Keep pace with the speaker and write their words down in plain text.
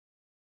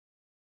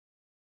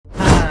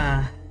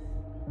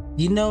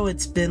You know,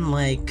 it's been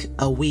like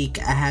a week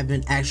I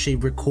haven't actually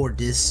recorded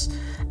this.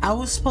 I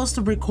was supposed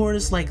to record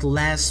this like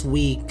last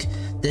week.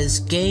 This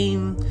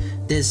game,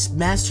 this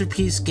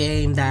masterpiece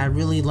game that I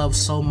really love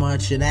so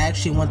much, and I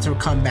actually want to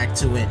come back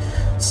to it.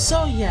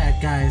 So yeah,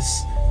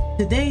 guys,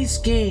 today's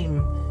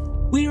game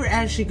we are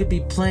actually gonna be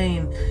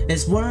playing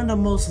is one of the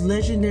most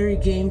legendary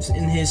games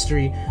in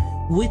history,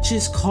 which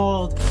is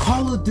called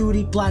Call of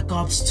Duty Black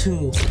Ops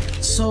 2.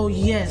 So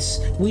yes,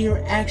 we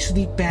are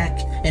actually back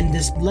in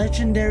this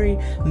legendary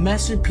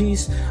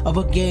masterpiece of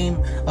a game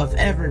of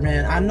ever,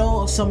 man. I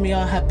know some of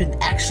y'all have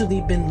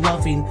been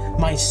loving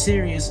my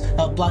series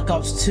of Black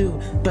Ops 2,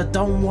 but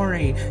don't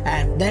worry,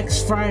 at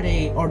next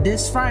Friday or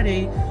this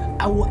Friday,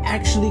 I will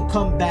actually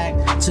come back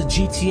to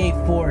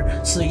GTA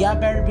 4. So y'all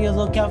better be a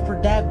lookout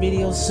for that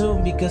video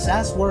soon, because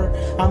that's where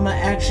I'm gonna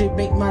actually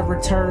make my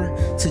return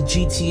to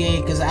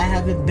GTA, because I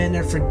haven't been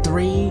there for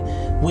 3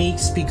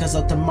 weeks because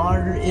of the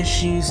monitor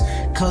issues,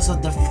 because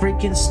of the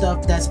freaking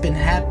stuff that's been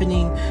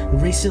happening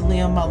recently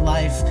in my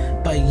life.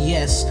 But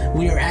yes,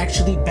 we are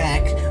actually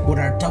back with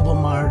our double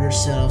monitor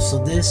setup.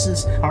 So this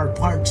is our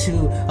part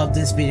 2 of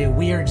this video.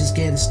 We are just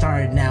getting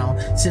started now.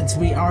 Since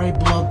we already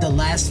blew up the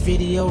last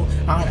video,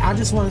 I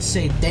just want to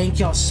say thank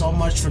y'all so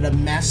much for the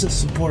massive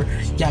support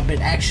y'all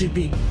been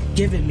actually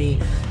giving me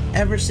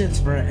ever since,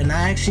 bro. And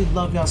I actually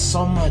love y'all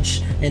so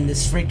much in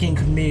this freaking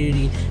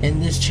community, in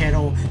this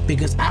channel,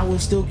 because I will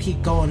still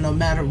keep going no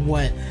matter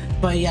what.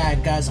 But yeah,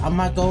 guys, I'm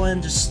gonna go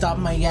and just stop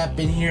my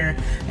yapping here,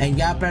 and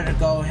y'all better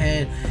go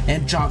ahead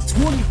and drop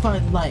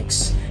 25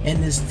 likes in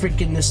this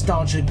freaking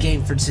nostalgia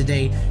game for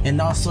today.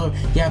 And also,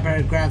 y'all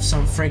better grab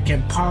some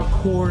freaking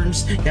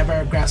popcorns, y'all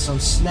better grab some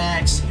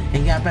snacks,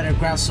 and y'all better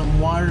grab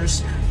some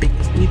waters,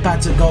 because we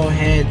about to go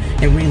ahead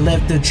and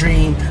relive the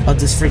dream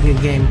of this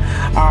freaking game.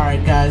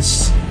 Alright,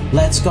 guys,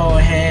 let's go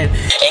ahead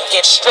and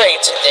get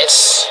straight to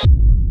this.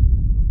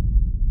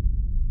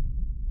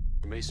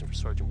 Mason for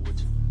Sergeant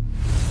Woods.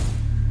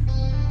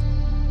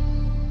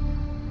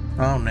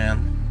 Oh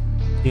man,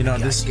 you know,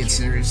 this gets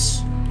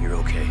serious. You're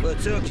okay. What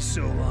took you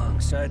so long?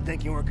 Started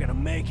thinking you weren't gonna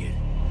make it.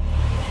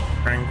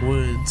 Frank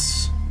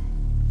Woods.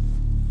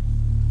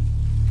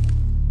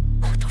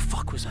 What the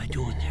fuck was I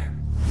doing there?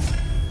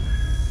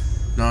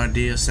 No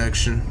idea,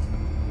 section.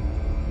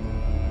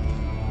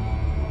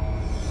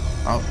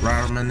 Oh,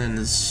 Raul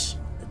Menendez.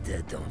 The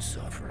dead don't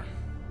suffer.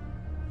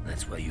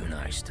 That's why you and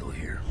I are still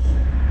here.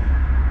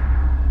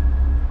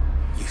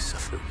 You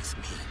suffer with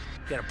me.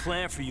 Got a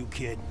plan for you,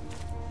 kid.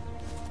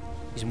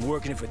 He's been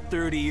working it for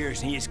 30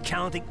 years, and he is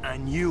counting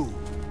on you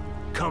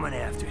coming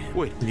after him.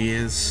 Wait. He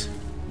is.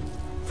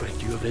 Frank,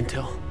 do you have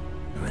intel?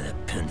 Remember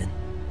that pendant?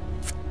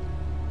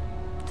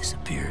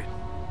 Disappeared.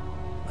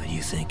 What do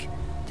you think?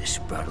 Just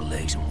sprouted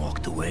legs and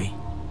walked away?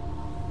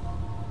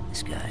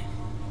 This guy,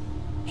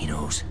 he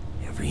knows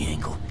every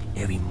angle,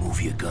 every move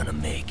you're gonna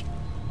make.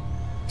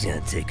 He's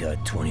gonna take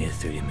out 20 or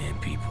 30 man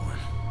people, and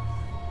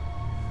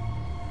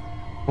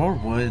Poor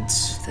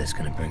Woods. that's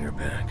gonna bring her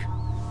back.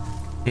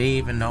 They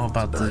even know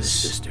about About his this.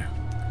 sister.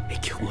 He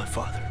killed my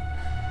father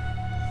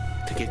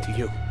to get to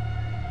you.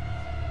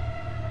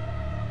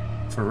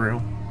 For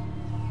real.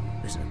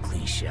 There's no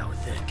clean shot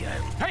with that guy.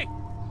 Hey!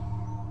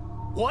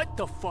 What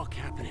the fuck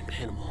happened in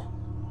Panama?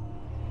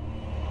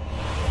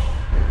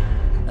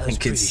 I was think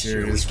pretty it's sure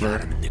we serious, bro.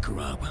 got him in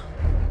Nicaragua.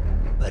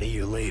 About a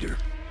year later,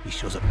 he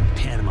shows up in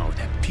Panama with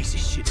that piece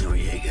of shit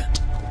Noriega.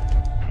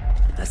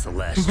 That's the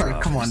last straw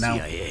Come for on the now.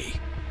 CIA.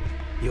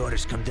 The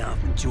orders come down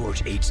from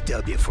George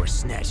H.W. for a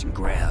snatch and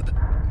grab.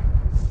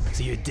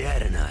 So your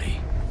dad and I,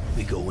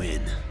 we go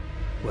in.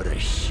 What a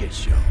shit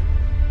show.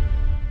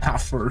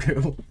 Not for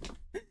real.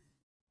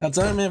 I'll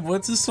tell you, man,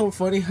 Woods is so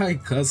funny how he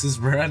cusses,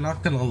 bro. I'm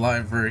not gonna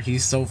lie, bro.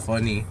 He's so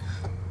funny.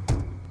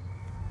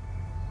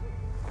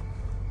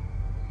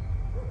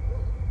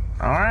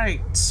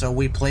 Alright, so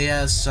we play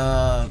as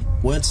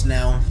Woods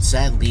now,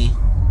 sadly.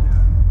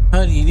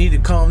 Honey, you need to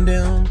calm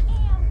down.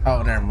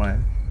 Oh, never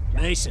mind.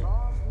 Mason.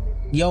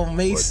 Yo,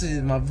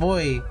 Mason, my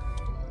boy.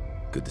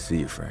 Good to see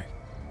you, Frank.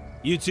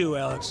 You too,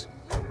 Alex.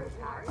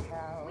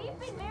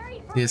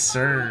 Yes,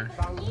 sir.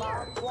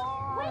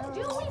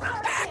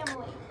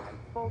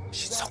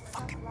 She's so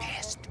fucking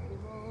pissed.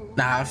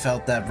 Nah, I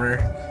felt that, bro.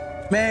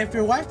 Man, if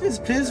your wife is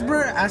pissed,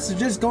 bro, I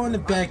suggest go in the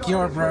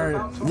backyard,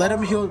 bro. Let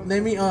him heal.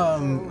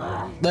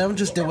 Let him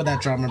just deal with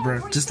that drama,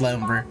 bro. Just let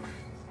him, bro.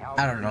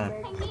 I don't know.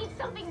 I need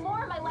something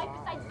more in my life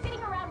besides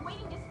sitting around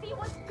waiting to see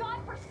what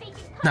godforsaken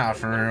Nah,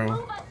 for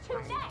real.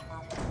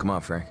 Come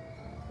on, Frank.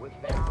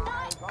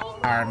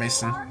 Alright,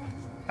 Mason.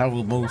 I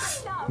will move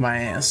my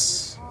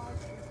ass.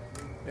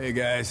 Hey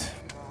guys.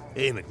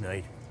 Hey,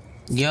 McKnight.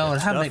 Yo,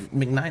 how stuff?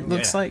 McKnight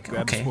looks like?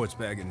 Grab the Okay. sports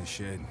bag in the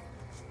shed.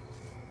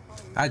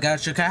 I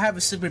got you. Can I have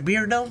a sip of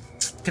beer, though?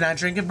 Can I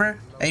drink it, bro?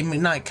 Hey,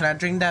 McKnight, can I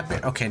drink that beer?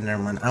 Okay,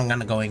 never mind. I'm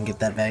gonna go and get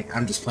that bag.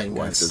 I'm just playing Wife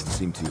once. doesn't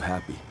seem too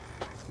happy.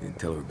 You didn't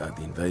tell her about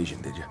the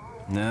invasion, did you?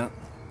 No.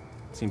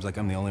 Seems like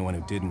I'm the only one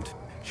who didn't.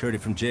 Heard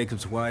it from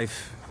Jacob's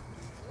wife,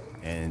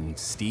 and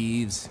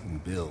Steve's,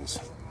 and Bill's.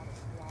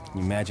 Can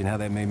you imagine how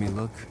that made me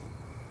look?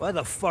 Why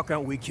the fuck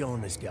aren't we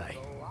killing this guy?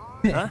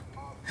 Huh?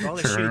 All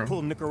this shit he True.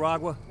 pulled in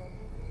Nicaragua?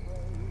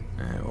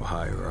 Or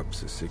higher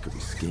ups are sick of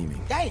his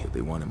scheming. But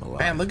they want him alive.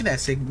 Man, look at that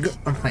sick.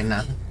 I'm playing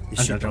now.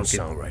 This shit don't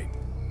sound right.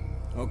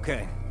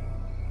 Okay.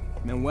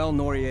 Manuel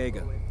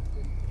Noriega,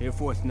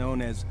 hereforth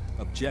known as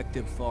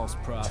Objective False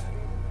Prophet.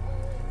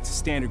 It's a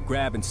standard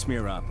grab and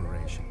smear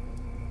operation.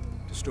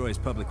 Destroys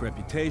public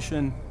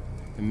reputation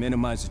and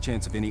minimize the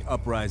chance of any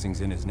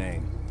uprisings in his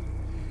name.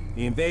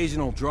 The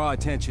invasion will draw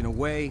attention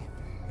away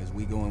as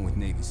we go in with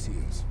Navy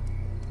SEALs.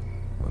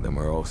 Well, then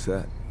we're all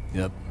set.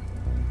 Yep.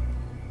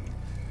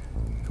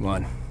 Come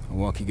on, I'll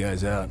walk you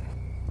guys out.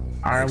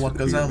 Alright,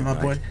 walk us out, my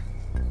boy.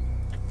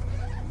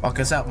 Walk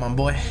us out, my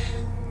boy.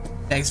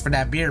 Thanks for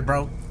that beer,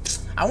 bro.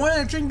 I want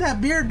to drink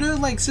that beer, dude.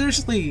 Like,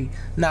 seriously.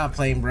 Nah, I'm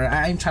playing, bro.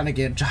 I ain't trying to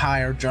get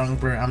high or drunk,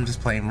 bro. I'm just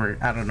playing, bro.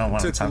 I don't know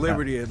what I'm Took the talking about.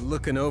 liberty of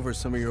looking over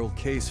some of your old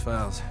case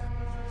files.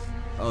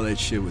 All that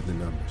shit with the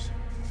numbers.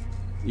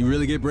 You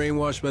really get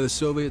brainwashed by the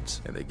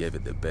Soviets? And they gave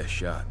it their best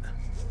shot.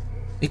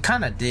 He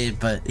kind of did,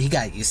 but he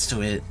got used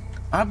to it.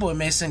 Our boy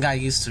Mason got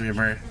used to it,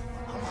 bro.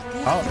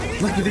 Oh,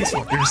 look at these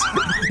fuckers.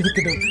 Look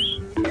at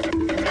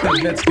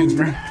them. That's good,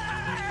 bro.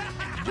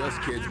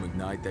 Just kids,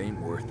 McKnight. They ain't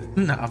worth it.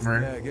 Nah,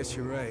 bro. Yeah, I guess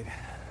you're right.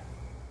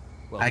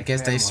 Well, I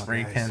guess they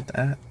spray paint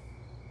that.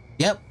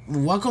 Yep.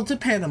 Welcome to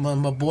Panama,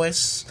 my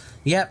boys.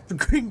 Yep, the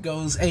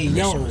gringos. Hey, yo.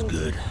 Mission was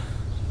good.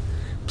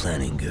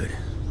 Planning good.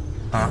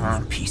 The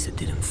only piece that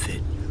didn't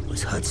fit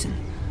was Hudson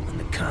on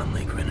the comm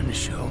link running the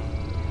show.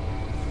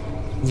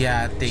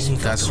 Yeah, I think he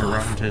got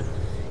surrounded.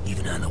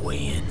 Even on the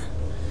way in,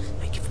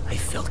 I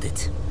felt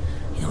it.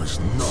 You know, it was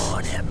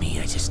gnawing at me.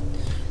 I just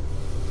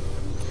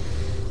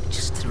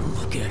didn't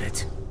look at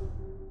it.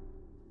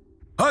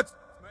 Hudson!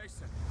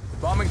 Mason, the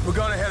bombing's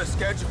begun ahead of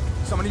schedule.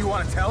 Somebody you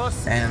want to tell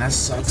us? Man, that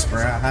sucks,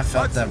 bro. I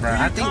felt that, bro.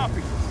 I think.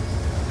 Copy.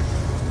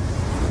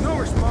 No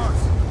response.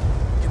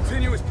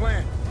 Continue as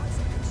planned.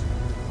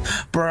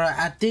 Bro,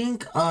 I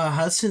think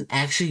Hudson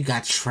actually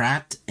got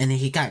trapped and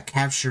he got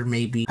captured,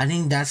 maybe. I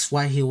think that's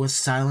why he was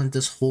silent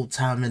this whole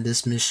time in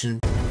this mission.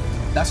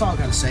 That's all I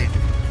gotta say.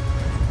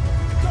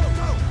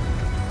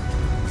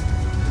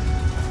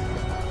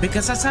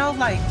 Because that's how,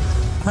 like,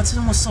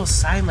 Hudson was so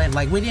silent.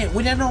 Like, we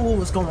didn't know what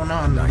was going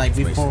on, like,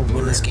 before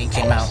when this game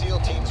came out.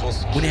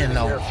 We didn't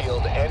know.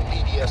 Airfield and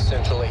BDS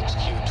Central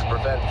HQ to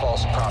prevent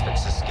false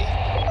prophets escape.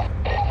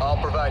 I'll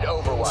provide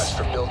overwatch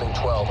for Building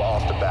 12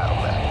 off the battle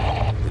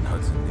map. Didn't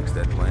Hudson nix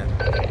that plan?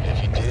 If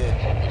he did,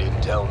 he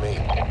didn't tell me.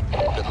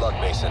 Good luck,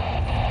 Mason.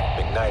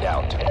 McKnight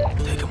out.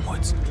 Take him,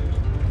 Woods.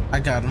 I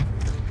got him.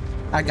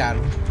 I got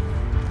him.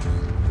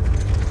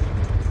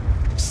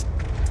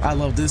 I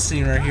love this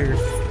scene right here.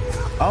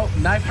 Oh,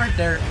 knife right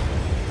there.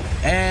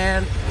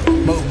 And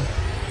boom.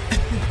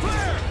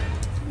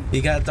 He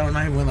got thrown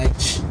knife when like.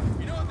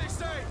 You know what they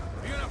say?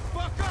 You're gonna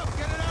fuck up.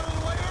 Get it out of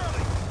the way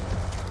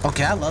early.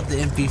 Okay, I love the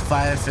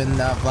MP5 and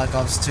Black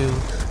Ops 2.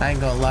 I ain't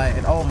gonna lie.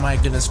 And oh my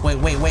goodness, wait.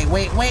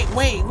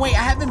 I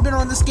haven't been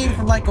on this game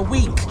for like a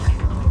week.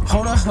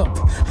 Hold up.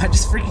 I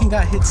just freaking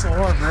got hit so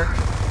hard, bro.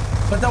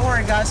 But don't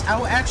worry, guys. I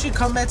will actually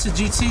come back to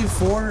GTA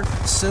 4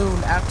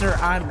 soon after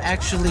I'm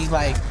actually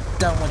like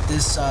done with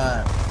this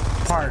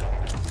part.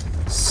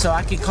 So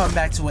I can come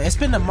back to it. It's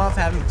been a month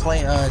I haven't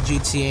played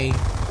GTA.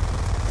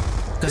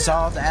 Because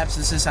all the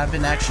absences I've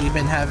been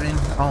having.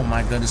 Oh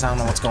my goodness, I don't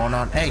know what's going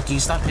on. Hey, can you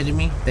stop hitting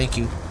me? Thank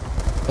you.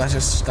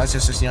 Gracias,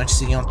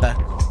 señorita.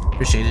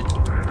 Appreciate it.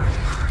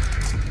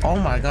 Oh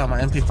my god, my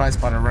MP5's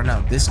about to run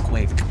out this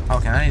quick.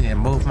 Okay, I need to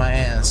move my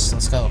ass.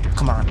 Let's go.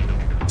 Come on.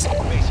 Mason, it's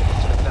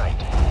McKnight.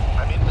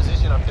 I'm in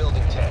position on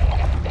Building 10.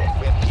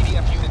 We have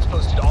PDF units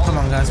posted all. Come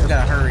on, guys, we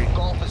gotta hurry.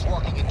 Golf is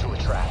walking into a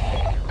trap.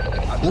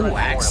 Ooh,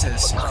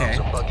 access. Okay.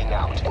 Bugging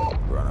out.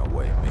 We're on our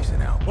way.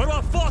 Mason out. What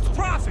about false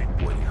prophet?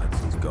 Waiting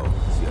Hudson's go.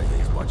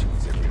 CIA's watching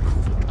his every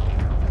move.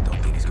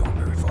 Don't think he's going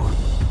very far.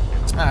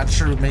 Ah,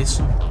 true,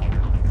 Mason.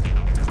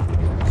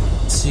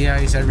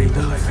 CIA's every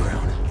move.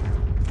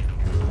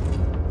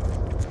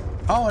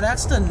 Oh,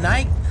 that's the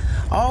night.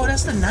 Oh,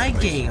 that's the night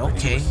gate.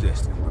 Okay.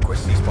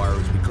 Request ceasefire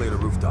as we clear the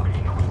rooftop.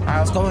 Alright,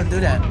 let's go and do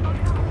that.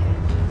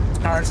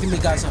 Alright, there's gonna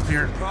be guys up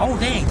here. Oh,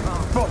 dang.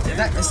 Bro,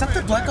 is that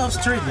the Black Ops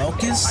 3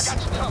 Locust?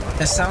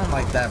 It sounds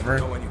like that, bro.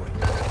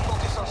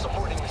 Focus on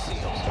supporting the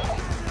SEALs.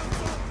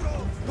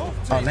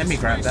 Oh, let me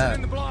grab that.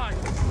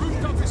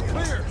 Rooftop is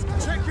clear.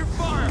 Check your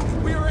fire.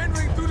 We are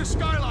entering through the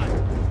skyline.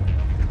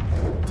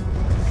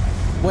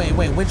 Wait,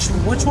 which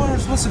one are we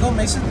supposed to go,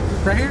 Mason?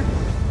 Right here?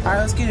 Alright,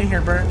 let's get in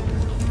here, bro.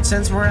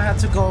 Since we're gonna have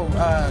to go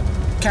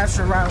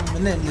capture RAUL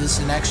Menendez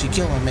and actually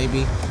kill him,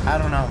 maybe. I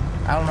don't know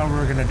what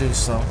we're gonna do,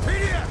 so.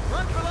 PDF,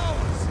 run below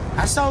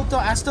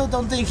us. I still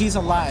don't think he's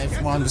alive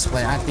while I'm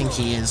displaying. I think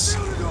he is.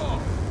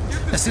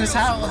 It's just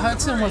how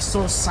Hudson was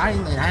so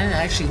silent. I didn't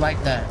actually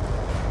like that.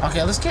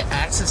 Okay, let's get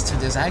access to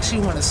this. I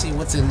actually want to see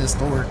what's in this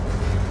door.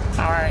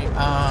 Alright,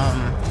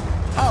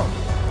 oh.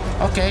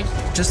 Okay,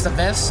 just the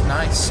vest.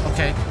 Nice.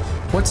 Okay.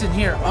 What's in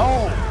here?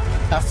 Oh,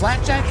 a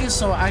flak jacket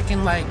so I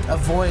can like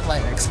avoid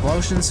like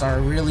explosions are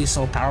really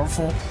so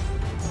powerful.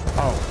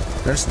 Oh,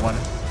 there's one.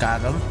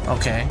 Got him.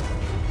 Okay.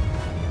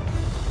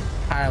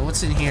 Alright,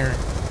 what's in here?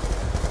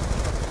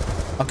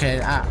 Okay,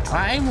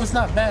 my aim was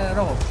not bad at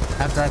all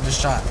after I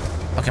just shot.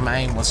 Okay, my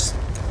aim was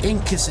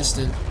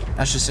inconsistent,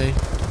 I should say.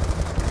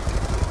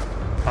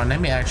 Oh, let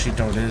me actually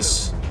throw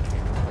this.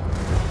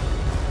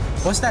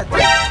 What's that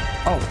thing?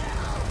 Oh.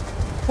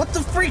 What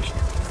the freak?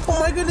 Oh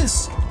my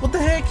goodness. What the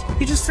heck?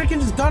 He just freaking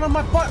just got on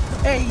my butt.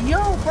 Hey,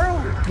 yo, bro.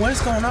 What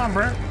is going on,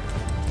 bro?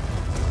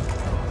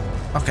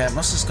 Okay,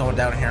 let's just go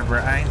down here, bro.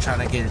 I ain't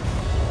trying to get it.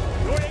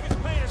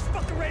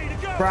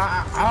 Bro,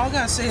 all I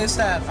gotta say is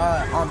that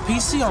on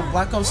PC, on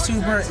Black Ops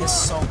 2, bro, it's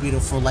so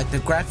beautiful. Like, the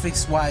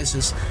graphics wise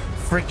is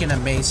freaking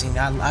amazing.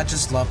 I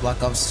just love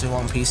Black Ops 2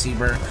 on PC,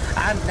 bro.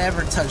 I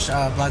never touched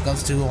Black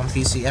Ops 2 on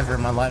PC ever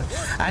in my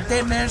life. I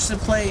did manage to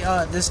play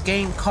this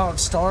game called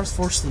Star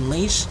Force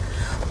Unleashed.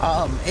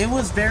 It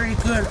was very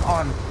good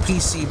on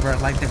PC, bro.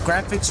 Like, the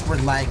graphics were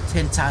like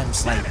 10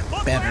 times like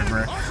better,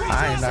 bro.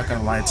 I ain't not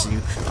gonna lie to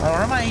you.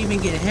 Or am I even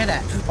getting hit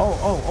at?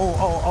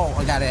 Oh,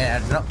 I got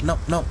it.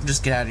 Nope,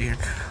 just get out of here.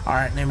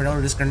 Alright, name it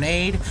over this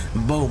grenade.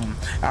 Boom.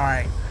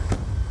 Alright.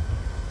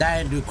 That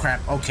didn't do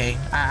crap. Okay,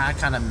 I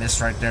kind of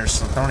missed right there,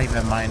 so don't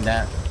even mind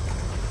that.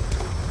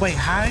 Wait,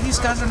 how these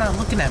guys are not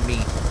looking at me?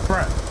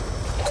 Bruh,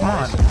 come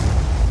on.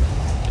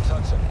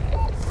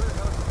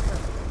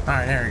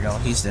 Alright, there we go.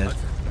 He's dead.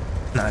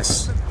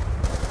 Nice.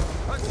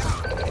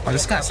 Oh,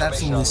 this guy's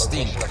absolutely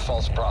stink.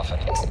 False prophet.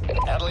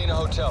 Adelina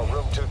Hotel,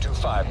 room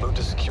 225. Move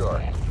to secure.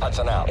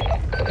 Hudson out.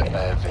 I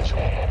have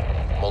visual.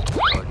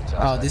 Multiple targets.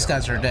 Oh, these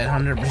guys are dead,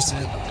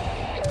 100%.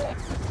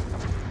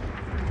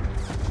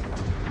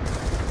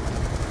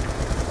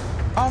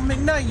 Oh,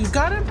 McKnight, you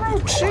got it, bro?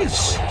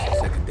 Sheesh.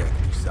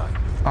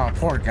 Oh,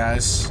 poor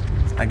guys.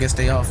 I guess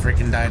they all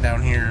freaking died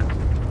down here.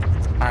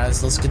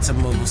 Alright, let's get some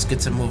moves. Let's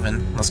get some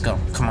moving. Let's go.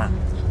 Come on.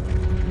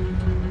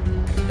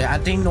 Yeah, I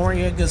think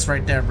Noriega's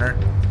right there, bro.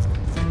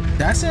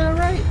 Did I say it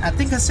right? I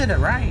think I said it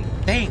right.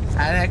 Dang,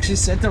 I actually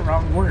said the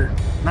wrong word.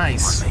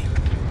 Nice.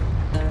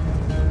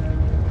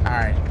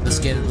 Alright, let's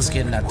get it. Let's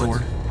get in that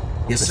door.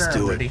 Yes, sir.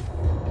 I'm ready.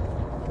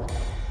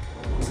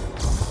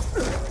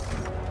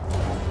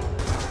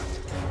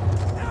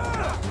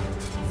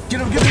 Get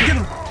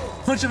him!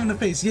 Punch him in the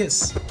face,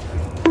 yes.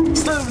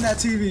 Slam him in that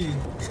TV.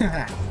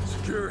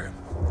 Secure him.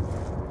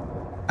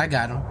 I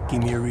got him.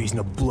 Give me a reason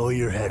to blow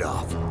your head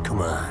off.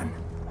 Come on.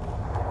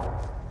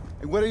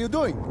 Hey, what are you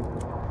doing?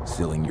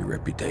 Sealing your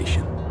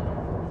reputation.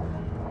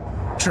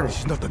 True.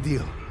 It's not a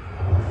deal.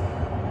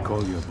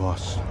 Call your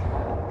boss.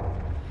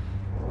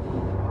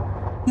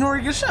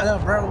 Noriega, shut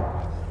up, bro.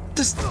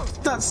 Just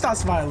stop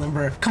smiling,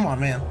 bro. Come on,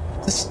 man.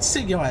 Just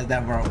sit your ass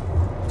down, bro.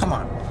 Come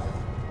on.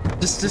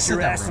 Just sit your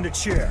down, ass bro. in the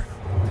chair.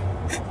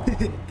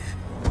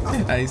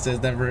 He says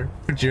that, bro.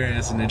 Put your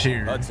ass in the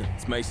chair. Hudson,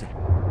 it's Mason.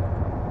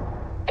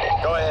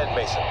 Go ahead,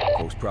 Mason.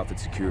 False prophet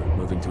secure.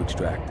 Moving to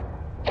extract.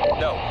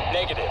 No,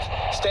 negative.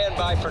 Stand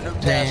by for new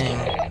tasking.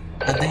 Dang.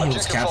 I think he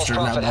was Objective False captured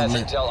in that Prophet has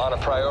moment. intel on a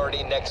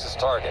priority Nexus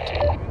target.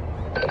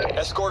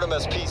 Escort him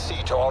as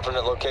PC to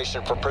alternate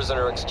location for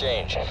prisoner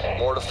exchange.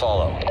 More to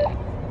follow.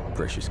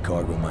 Precious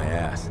cargo, my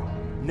ass.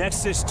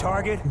 Nexus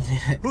target?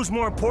 Who's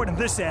more important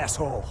than this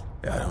asshole?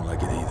 I don't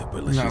like it either,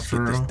 but let's just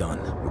get this done.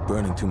 We're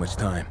burning too much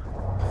time.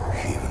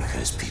 Even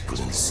has people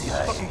in the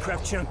CIA. Fucking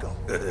Kravchenko.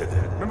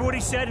 Remember what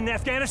he said in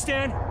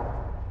Afghanistan?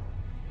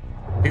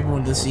 People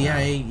in the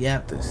CIA,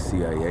 yep. The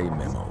CIA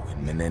memo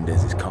in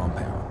Menendez's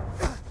compound.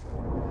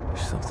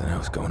 There's something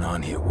else going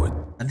on here, Wood.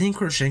 I think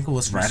Kravchenko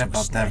was right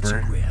about that,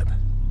 bro.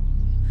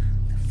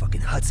 The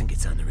fucking Hudson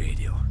gets on the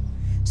radio.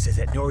 Says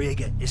that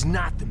Noriega is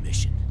not the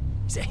mission.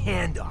 It's a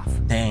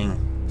handoff.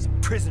 Dang. It's a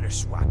prisoner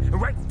swap.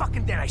 And right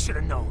fucking then I should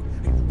have known.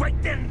 Right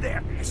then and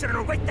there. I should have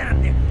known right then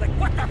and there. Like,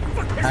 what the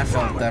fuck is I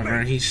felt that,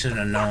 bro. He should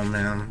have known,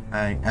 man.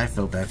 I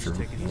felt bad for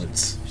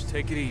Woods. Just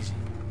take it easy.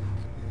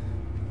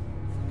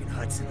 Fucking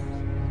Hudson.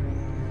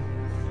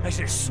 I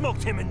should have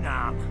smoked him in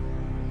Nam.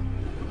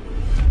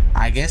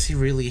 I guess he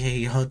really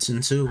hated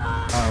Hudson too.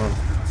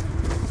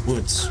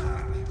 Woods.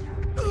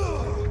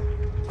 Oh,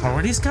 what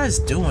are these guys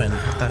doing?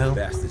 What the hell?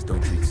 Bastards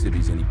don't treat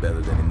cities any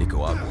better than in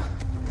Nicaragua.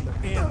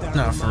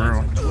 No, for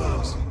real.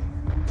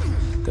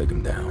 Take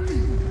him down.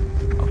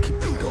 I'll keep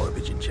the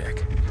garbage in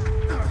check.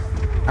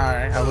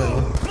 Alright, I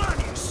will.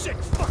 You sick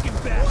fucking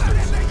bastard.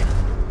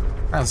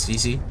 That was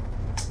easy.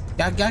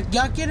 Y'all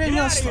get in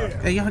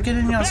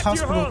y'all's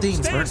hospital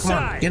things, bro. Come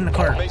on, get in the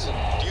car. Mason,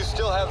 do you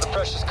still have the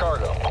precious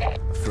cargo?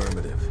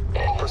 Affirmative.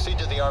 Proceed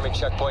to the army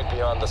checkpoint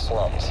beyond the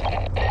slums.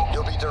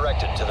 You'll be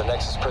directed to the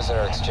Nexus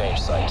prisoner exchange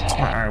site.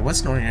 Alright,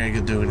 what's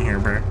Noriega doing here,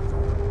 bro?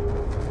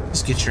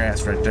 Just get your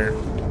ass right there.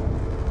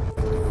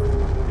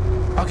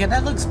 Okay,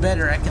 that looks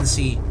better. I can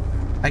see.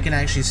 I can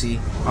actually see.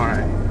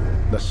 Alright.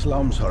 The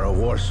slums are a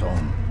war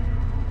zone.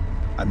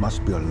 I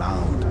must be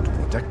allowed to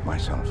protect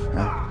myself,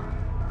 huh?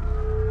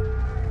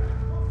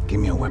 Give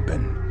me a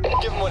weapon.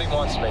 Give him what he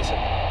wants, Mason.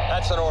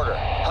 That's an order.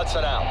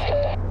 Hudson out.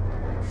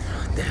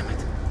 Damn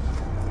it.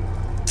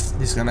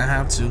 He's gonna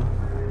have to.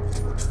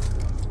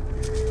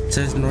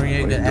 Says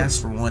Noriega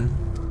asked for one.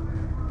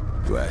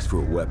 You asked for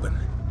a weapon.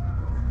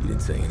 You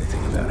didn't say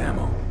anything about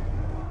ammo.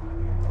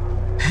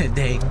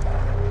 Dang.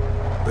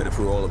 Better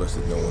for all of us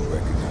that no one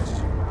recognizes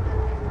you.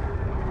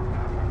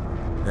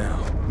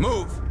 Now,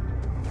 move!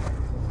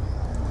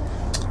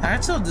 I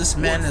told this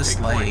man is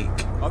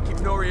like... I'll keep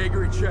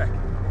Noriega in check.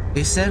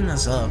 He's setting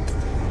us up.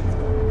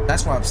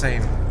 That's what I'm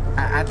saying.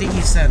 I think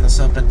he's setting us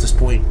up at this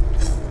point.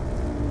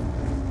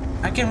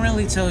 I can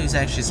really tell he's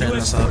actually setting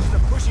us up.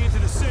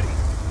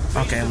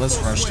 Okay, let's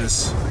rush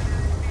this.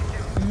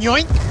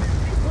 Yoink!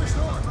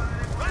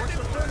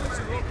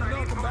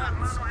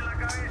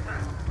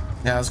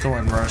 Yeah, let's go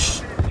and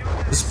rush.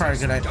 This is probably a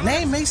good idea.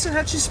 Hey, Mason,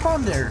 how'd she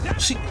spawn there?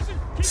 She...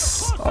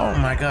 Oh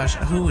my gosh,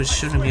 who is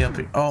shooting me up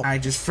here? Oh, I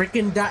just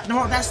freaking died.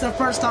 No, that's the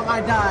first time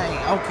I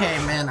die. Okay,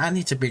 man, I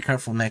need to be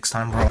careful next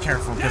time, bro.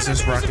 Careful, because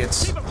there's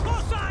rockets.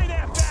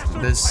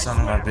 This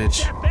son of a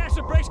bitch.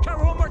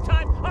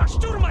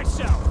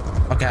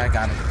 Okay, I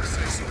got him.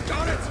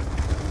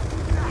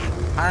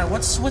 Alright,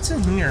 what's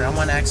in here? I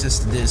want access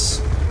to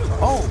this.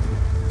 Oh!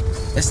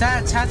 Is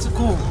that a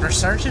tactical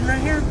resurgent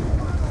right here?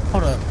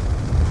 Hold up.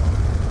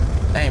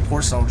 Dang,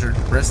 poor soldier.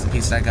 Rest in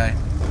peace, that guy.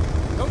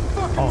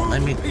 Oh,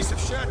 let me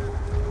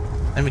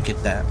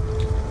get that.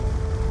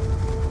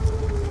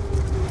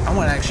 I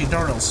want actually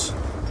throw those.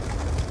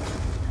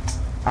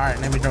 Alright,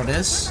 let me throw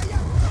this.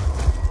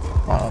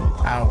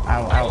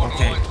 Ow,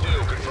 okay.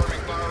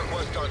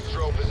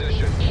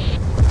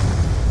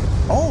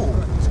 Oh,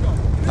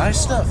 nice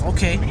stuff,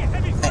 okay.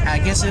 I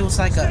guess it was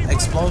like an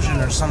explosion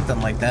or something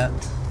like that.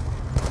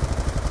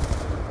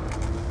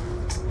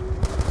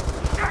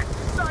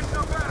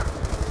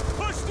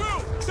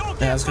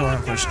 Yeah, let's go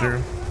and push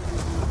through.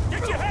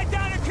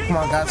 Come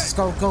on, guys, let's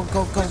go, go,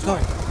 go, go, go.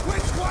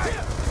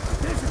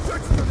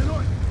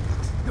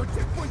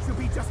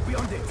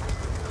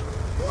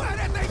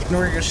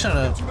 Noriega, shut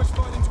up.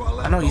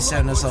 I know you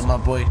setting us up, my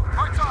boy.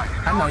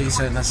 I know you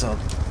setting us up.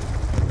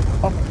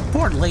 Oh,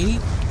 poor lady.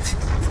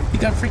 You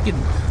got freaking...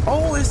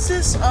 Oh, is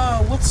this,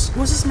 what's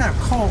this map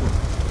called?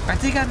 I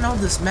think I know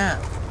this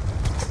map.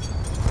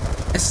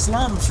 It's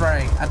Slums,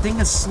 right? I think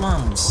it's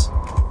Slums.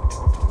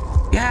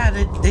 Yeah,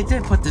 they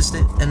did put this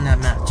in that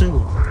map,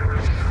 too.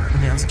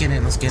 Yeah, let's get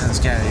in, let's get out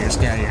of here, let's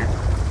get out of here.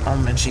 Oh,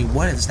 man, gee,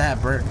 what is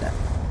that, Bert?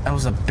 That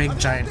was a big,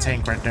 giant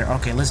tank right there.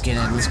 Okay, let's get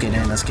in, let's get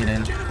in, let's get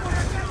in.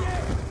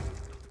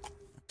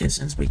 Okay,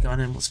 since we got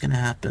in, what's gonna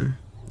happen?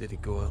 Did he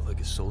go out like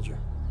a soldier?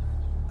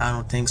 I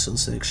don't think so,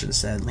 Section,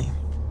 sadly.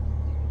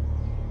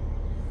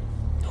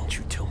 Don't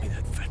you tell me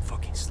that fat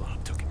fucking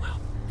slob took him out.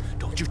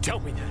 Don't you tell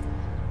me that.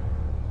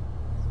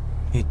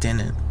 He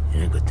didn't. You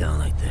didn't go down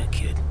like that,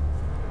 kid.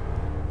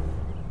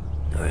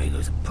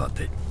 Noriega's a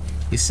puppet.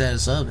 He set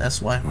us up,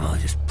 that's why. We're all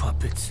just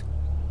puppets.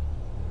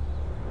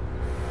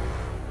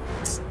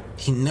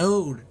 He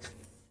knew.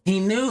 He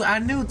knew. I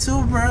knew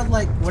too, bro.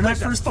 Like, when I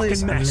first played,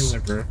 I knew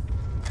it, bro.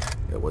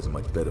 It wasn't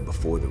much better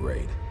before the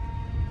raid.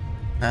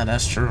 Nah,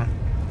 that's true.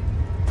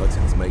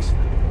 Hudson's Mason.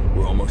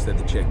 We're almost at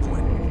the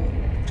checkpoint.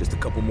 Just a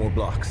couple more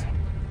blocks.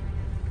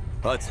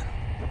 Hudson.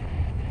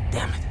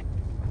 Damn it.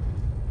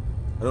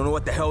 I don't know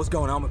what the hell's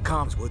going on with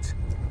comms, Woods.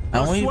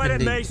 Don't sweat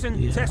it,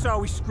 Mason. Yeah. Tess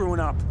always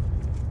screwing up.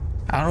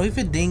 I don't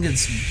even think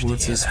it's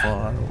Woods'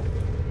 fault.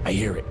 I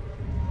hear it.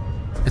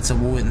 It's a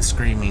woman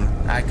screaming.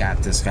 I got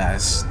this,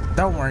 guys.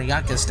 Don't worry,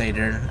 I can stay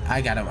there.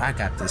 I got him. I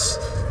got this.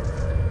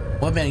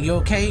 What, man? You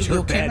okay? You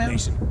okay, man?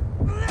 Mason.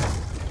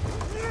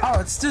 Oh,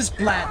 it's this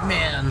black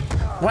man.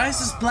 Why is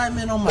this black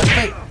man on my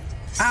face?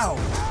 Ow.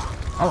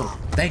 Oh,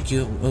 thank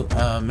you,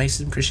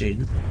 Mason. Appreciate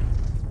it.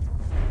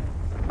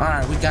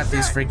 Alright, we got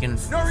these freaking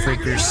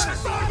freakers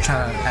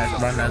trying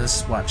to run out of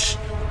this. Watch.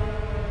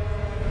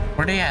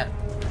 Where they at?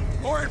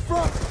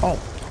 Oh.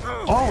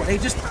 Oh, they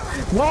just...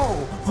 Whoa!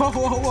 Whoa,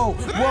 whoa, whoa!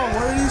 Whoa,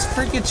 what are these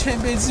freaking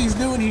chimpanzees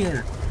doing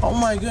here? Oh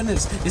my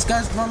goodness. These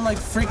guys run like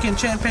freaking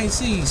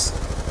chimpanzees.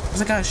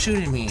 There's a guy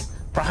shooting me.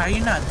 Bro, how are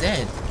you not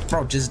dead?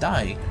 Bro, just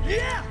die.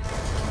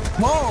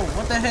 Whoa,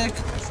 what the heck?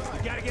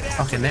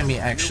 Okay, let me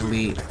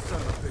actually...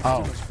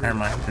 Oh, never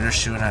mind. They're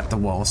shooting at the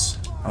walls.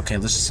 Okay,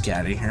 let's just get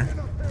out of here.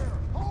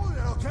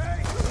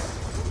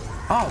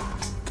 Oh,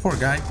 poor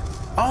guy.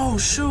 Oh,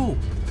 shoot.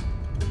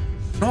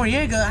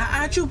 Noriega,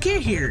 how'd you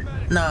get here?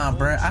 Nah,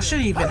 bruh. I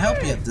shouldn't even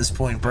help you at this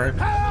point, bruh.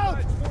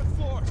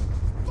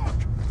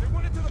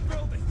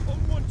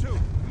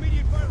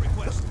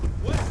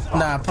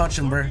 Nah, punch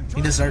him, bruh.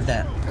 He deserved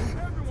that.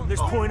 From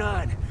this point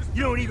on,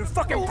 you don't even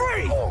fucking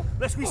breathe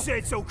unless we say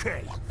it's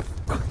okay.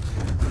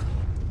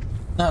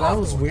 No, that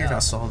was weird. I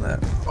saw that.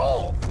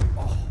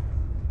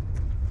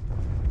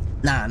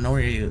 Nah,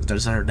 Noriega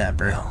deserved that,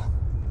 bruh.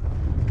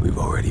 We've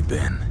already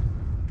been.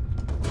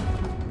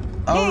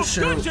 Oh,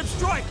 shoot. Gunship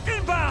strike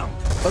inbound.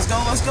 Let's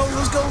go, let's go,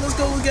 let's go, let's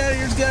go. Let's get out of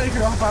here, let's get out of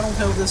here. I hope I don't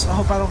fail this. I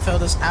hope I don't fail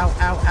this. Ow, ow,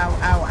 ow,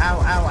 ow,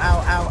 ow, ow,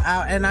 ow, ow,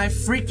 ow. And I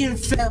freaking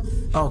fell.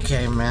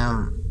 Okay,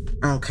 man.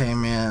 Okay,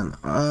 man.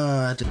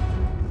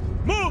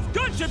 Move.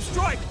 Gunship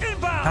strike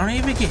inbound. I don't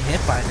even get hit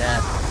by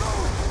that.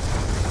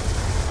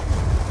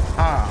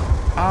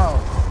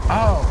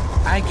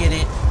 Oh, I get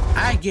it.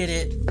 I get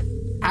it.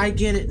 I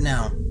get it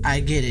now. I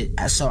get it.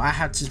 So I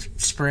have to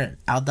sprint.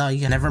 I'll die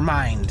again. Never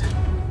mind.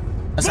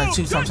 That's like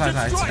 2 times I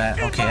died to that.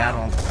 Okay, I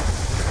don't.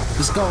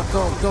 Just go,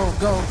 go, go,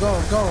 go,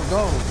 go, go,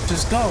 go.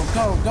 Just go,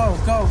 go, go,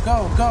 go,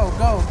 go, go,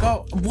 go,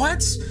 go.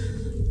 What?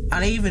 I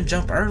didn't even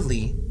jump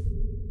early.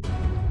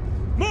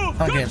 Move.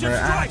 Okay, bro, I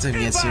have to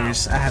get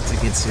serious. I have to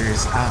get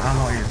serious. I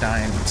know you're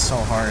dying so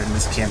hard in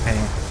this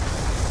campaign.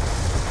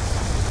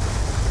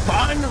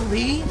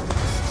 Finally!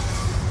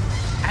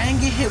 I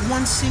didn't get hit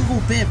one single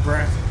bit,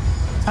 bruh.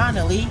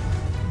 Finally.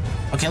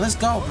 Okay, let's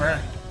go, bruh.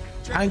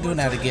 I ain't doing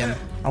that again.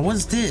 Oh,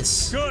 what's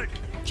this? Good.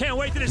 Can't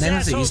wait to this Then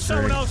it's an asshole Easter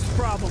someone egg. else's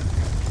problem.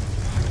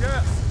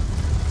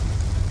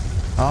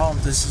 Oh,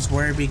 this is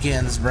where it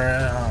begins,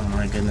 bruh. Oh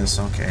my goodness,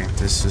 okay.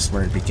 This is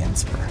where it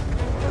begins, bruh.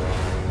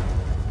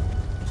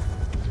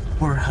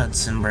 Poor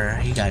Hudson, bruh.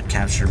 He got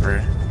captured,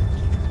 bruh.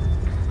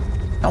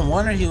 No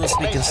wonder he was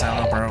speaking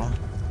silent, bro.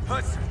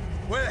 Hudson,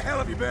 where the hell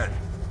have you been?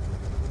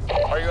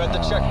 Are you at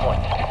the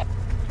checkpoint?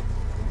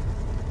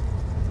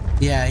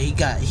 Yeah, he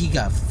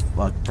got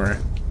fucked,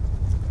 bruh.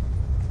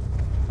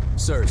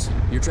 Sirs,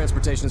 your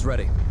transportation is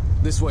ready.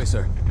 This way,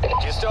 sir. Do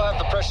you still have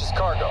the precious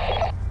cargo?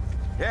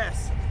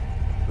 Yes.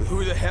 But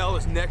who the hell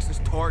is Nexus'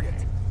 target?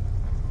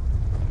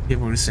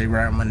 People would say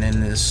Ramen in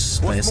this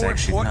place, What's more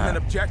actually important not.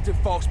 than objective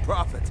false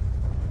prophet?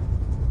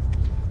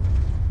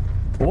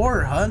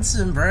 Poor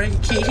Hudson, bro. You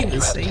can't even You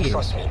have say to it.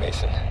 trust me,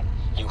 Mason.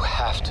 You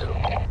have to.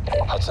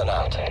 Hudson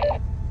out.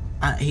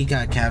 He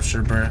got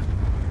captured, bro.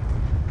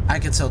 I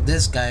can tell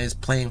this guy is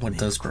playing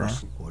with us, bro.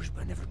 Orders,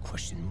 but I never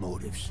question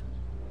motives.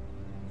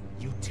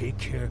 You take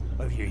care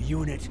of your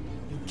unit,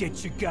 you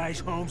get your guys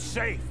home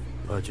safe.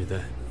 Roger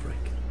that, Frank.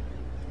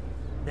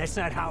 That's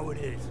not how it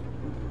is.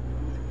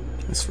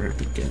 That's where it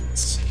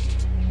begins.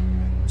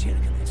 Chain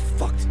command's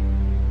fucked.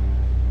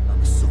 I'm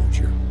a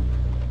soldier.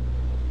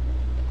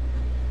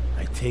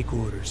 I take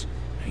orders,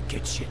 I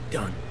get shit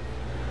done.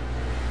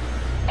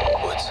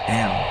 Woods.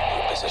 Damn.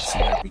 Your That's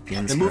position. where it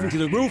begins, They're bro. moving to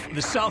the roof of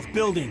the south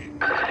building.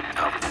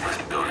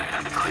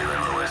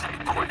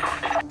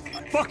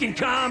 Fucking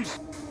comms!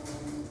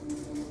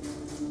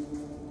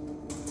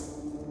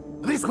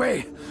 This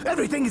way!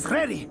 Everything is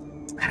ready!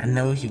 I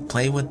know he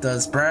played with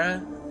us,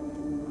 bruh.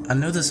 I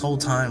knew this whole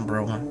time,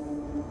 bro.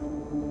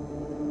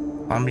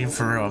 I mean,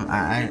 for real,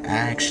 I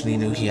actually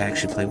knew he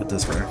actually played with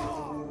us, bro.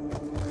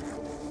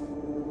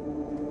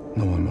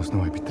 No one must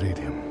know I betrayed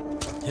him.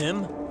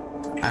 Him?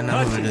 I know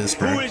who it is,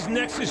 bro. Who is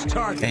Nexus'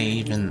 target? They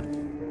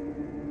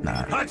even...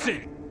 Nah,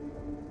 Hudson!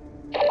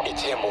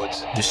 It's him,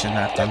 Woods. you should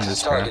not have done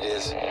Nexus' this, bro. target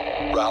is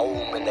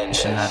Raul You Menendez.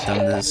 should not have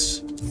done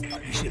this.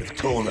 You should have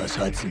told us,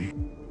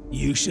 Hudson.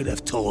 You should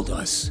have told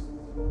us.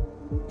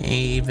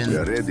 He We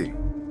are even... ready.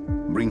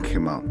 Bring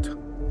him out.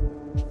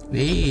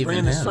 Even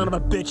Bring the son him.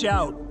 of a bitch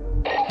out.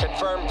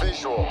 Confirm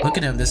visual. Look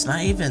at him, that's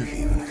not even...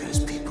 Because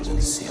people in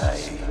the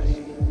CIA.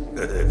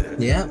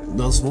 Yeah,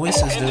 those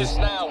voices, End dude. this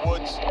now,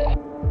 Woods.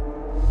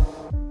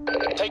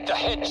 Take the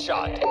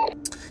headshot.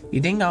 You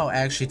think I'll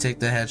actually take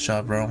the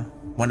headshot, bro?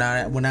 When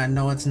I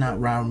know it's not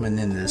Ramen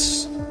in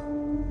this.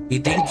 You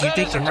think That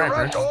is a you're right,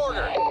 direct bro?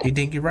 order. You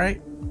think you're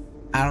right?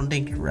 I don't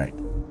think you're right.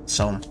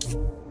 So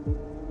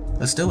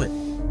let's do it.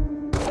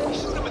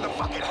 Shoot him in the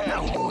fucking head.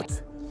 Now,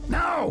 Woods!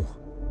 Now!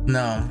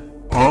 No.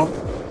 Huh?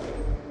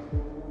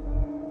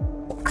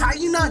 How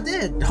you not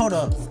dead? Hold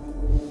up.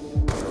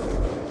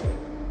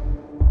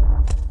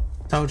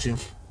 Told you.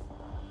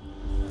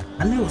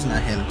 I knew it was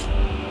not him.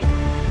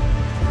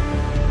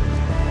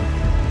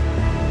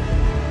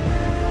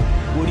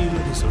 What are you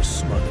looking so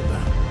smug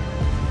about?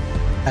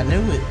 I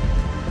knew it.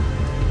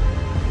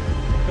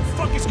 The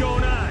fuck is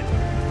going on?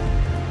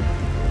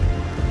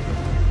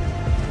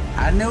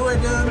 I knew it,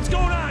 dude. What's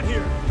going on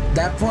here?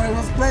 That boy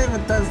was playing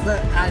with us,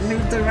 but I knew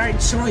the right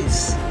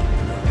choice.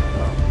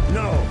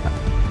 No.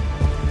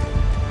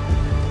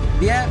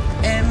 Yep,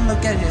 and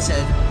look at his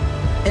head.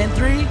 In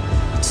 3,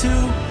 2,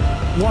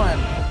 1.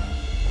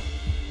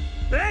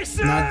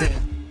 Mason! Not dead.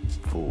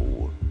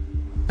 Fool.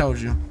 Told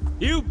you.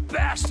 You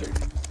bastard!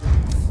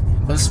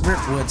 Let's rip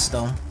Woods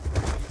though.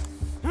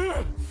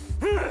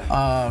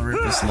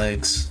 Rip his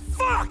legs.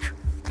 Fuck!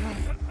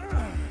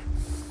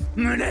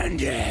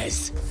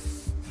 Menendez!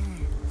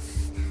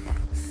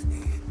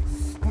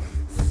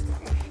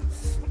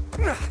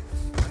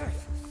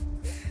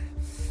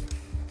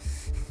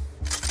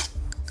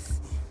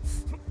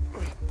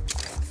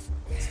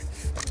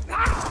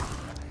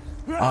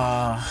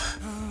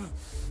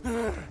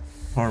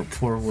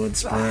 Poor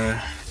Woods, bro.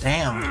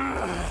 Damn.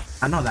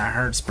 I know that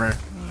hurts, bro.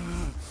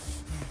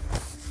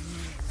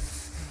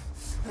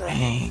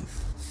 Dang.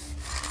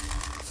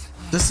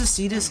 Just to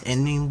see this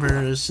ending,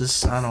 bro, it's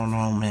just, I don't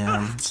know,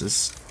 man. It's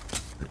just,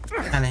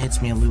 it kind of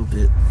hits me a little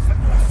bit.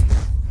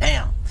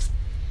 Damn.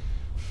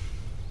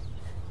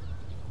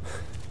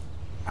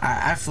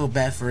 I feel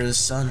bad for his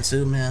son,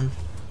 too, man.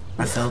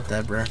 I felt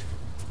that, bro.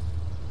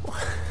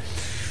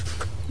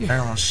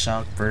 Everyone's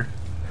shocked, bro.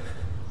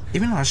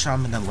 Even though I shot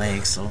him in the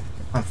leg, so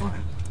I'm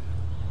fine.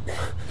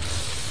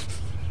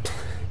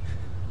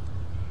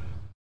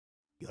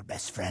 Your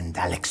best friend,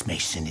 Alex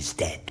Mason, is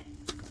dead.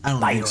 I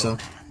don't think so.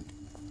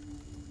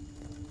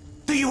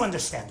 Do you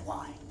understand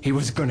why? He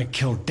was gonna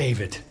kill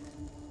David.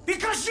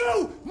 Because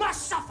you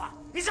must suffer,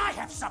 as I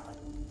have suffered.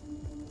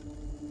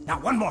 Now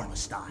one more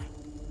must die.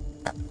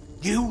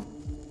 You,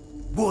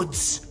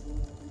 Woods,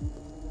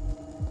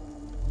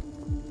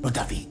 or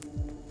David.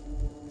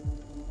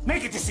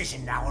 Make a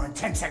decision now, or in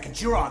 10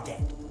 seconds you're all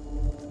dead.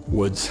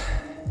 Woods,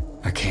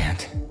 I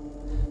can't.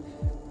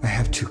 I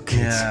have 2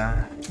 kids.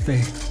 Yeah.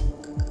 They...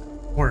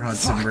 Poor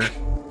Hudson, bro.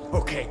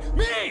 Okay,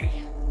 me!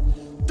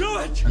 Do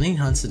it! I think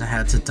Hudson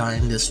had to die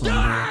in this one,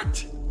 bro.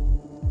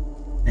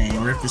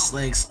 Dang, rip his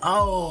legs.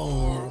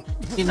 Oh,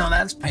 you know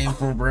that's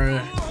painful, bro.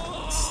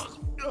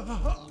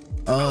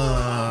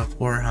 Oh,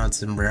 poor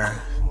Hudson, bro.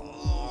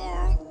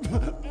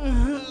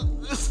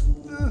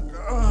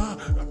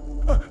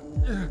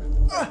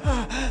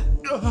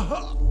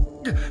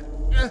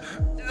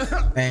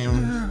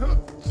 Damn,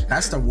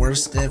 that's the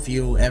worst death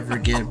you'll ever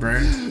get, bro.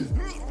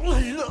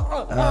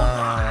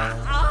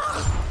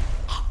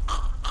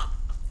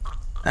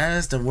 That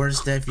is the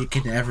worst death you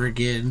can ever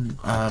get in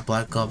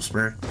Black Ops,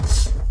 bro.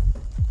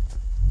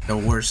 The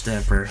worst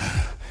ever.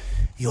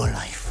 Your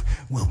life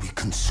will be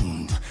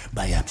consumed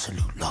by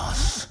absolute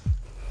loss.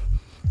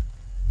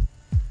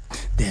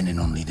 Then and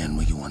only then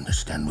will you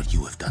understand what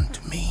you have done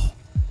to me.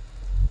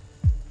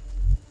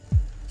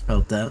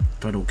 Felt that,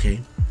 but okay.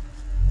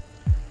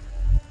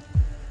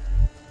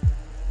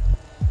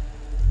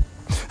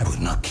 I will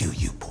not kill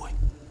you, boy.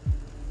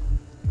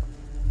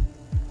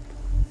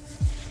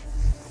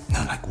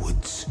 Not like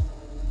Woods.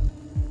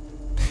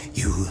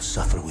 You will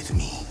suffer with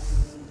me.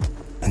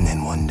 And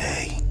then one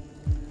day,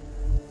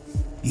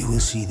 you will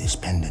see this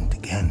pendant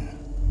again.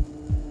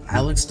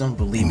 Alex don't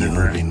believe and it, you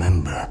bro. will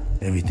remember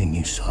everything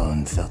you saw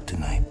and felt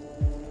tonight.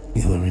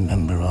 You will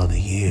remember all the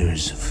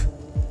years of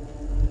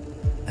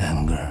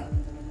anger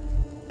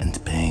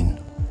and pain.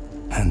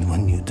 And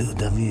when you do,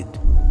 David,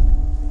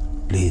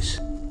 please,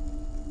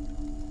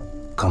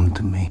 come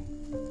to me.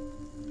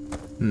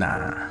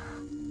 Nah.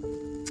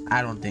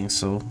 I don't think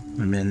so,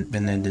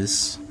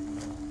 Menendez.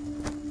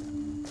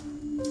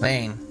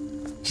 Lane,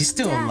 he's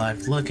still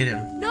alive. Look at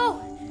him.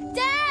 No!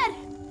 Dad!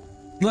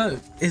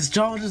 Look, his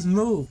jaw just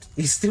moved.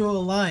 He's still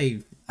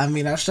alive. I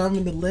mean, I shot him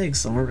in the leg,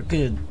 so we're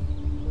good.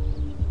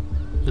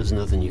 There's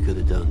nothing you could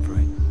have done,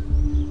 Frank.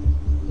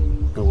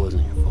 It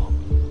wasn't your fault.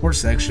 Poor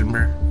section,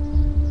 bro.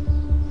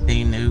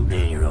 He knew.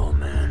 Man, you're old,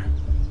 man.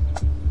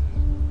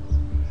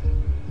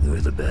 You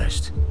were the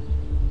best.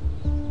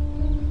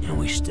 And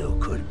we still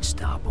couldn't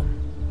stop him.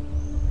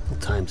 Well,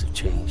 times have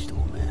changed,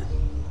 old man.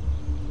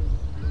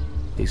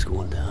 He's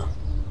going down.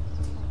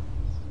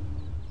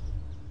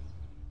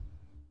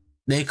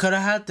 They could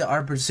have had the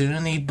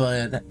opportunity,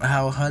 but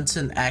how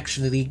Hudson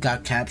actually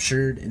got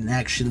captured and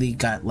actually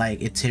got,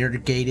 like,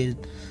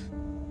 interrogated,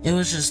 it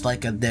was just,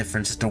 like, a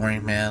different story,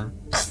 man.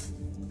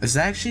 It's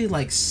actually,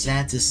 like,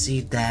 sad to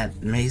see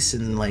that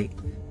Mason, like,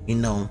 you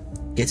know,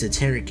 gets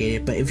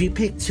interrogated. But if you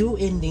pick 2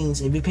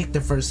 endings, if you pick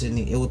the first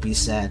ending, it would be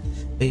sad.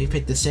 But if you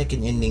pick the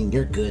second ending,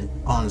 you're good.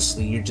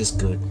 Honestly, you're just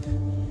good.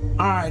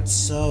 Alright,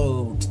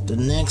 so the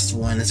next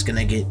one is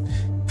gonna get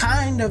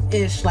kind of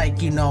ish,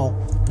 like, you know,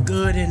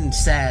 good and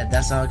sad.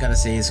 That's all I gotta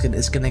say.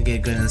 It's gonna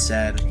get good and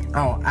sad.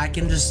 Oh, I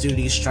can just do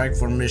these strike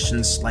force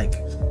missions, like,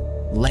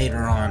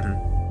 later on,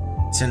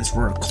 since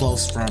we're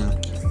close from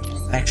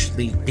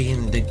actually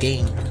being the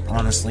game,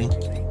 honestly.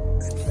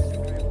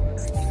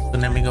 So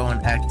then we go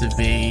and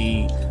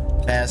activate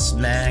fast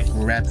mag,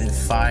 rapid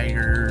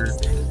fire.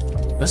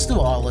 Let's do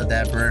all of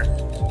that, bro.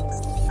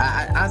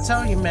 I'm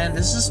telling you, man,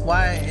 this is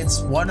why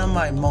it's one of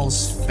my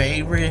most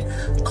favorite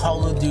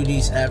Call of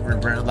Duties ever,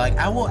 bro. Like,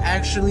 I will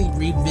actually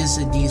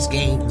revisit these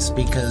games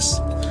because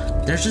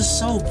they're just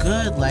so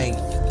good. Like,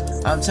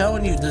 I'm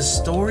telling you, the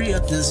story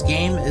of this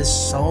game is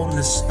so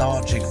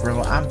nostalgic,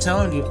 bro. I'm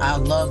telling you, I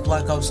love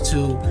Black Ops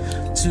 2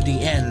 to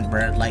the end,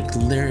 bro. Like,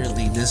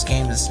 literally, this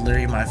game is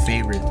literally my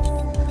favorite.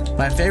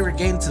 My favorite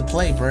game to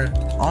play, bro.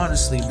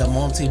 Honestly, the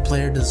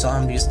multiplayer, the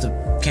zombies, the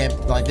camp,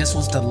 like, this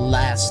was the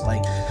last,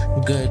 like,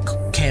 good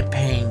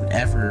campaign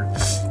ever.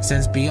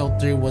 Since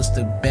BO3 was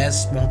the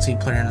best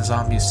multiplayer in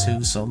Zombies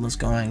 2, so let's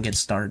go ahead and get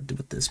started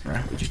with this, bro.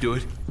 Did you do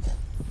it?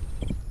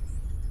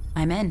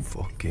 I'm in.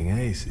 Fucking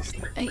A,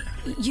 sister.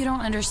 You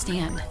don't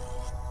understand.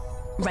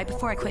 Right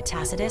before I quit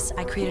Tacitus,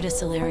 I created a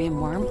Solarium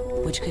worm,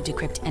 which could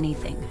decrypt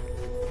anything.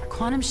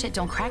 Quantum shit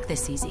don't crack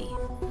this easy.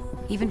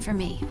 Even for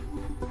me.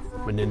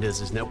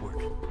 Menendez's network.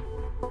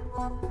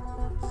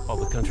 All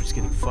the country's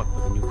getting fucked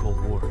with a new Cold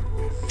War.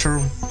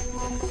 True.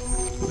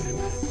 Wait a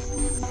minute.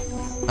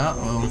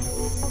 Uh-oh.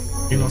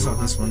 You gonna start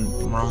this one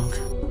wrong.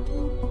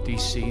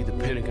 DC, the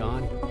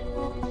Pentagon,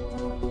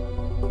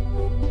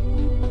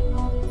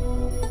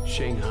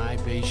 Shanghai,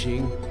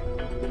 Beijing,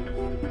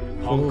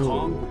 Hong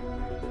Kong.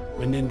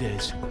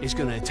 Menendez is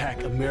gonna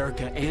attack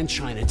America and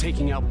China,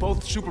 taking out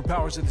both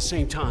superpowers at the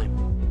same time.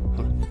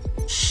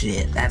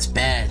 Shit, that's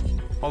bad.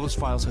 All those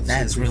files have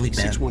That's really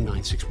bad.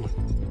 61961.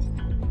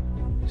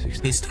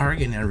 He's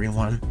targeting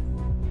everyone.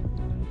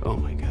 Oh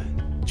my god.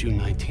 June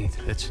 19th.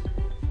 That's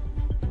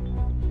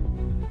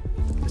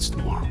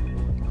tomorrow.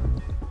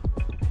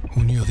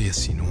 Junio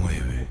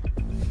 19.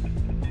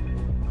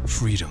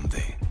 Freedom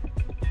Day.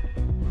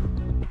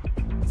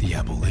 The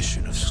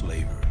abolition of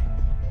slavery.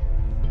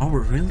 Oh,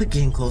 we're really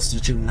getting close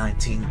to June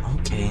 19.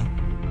 Okay.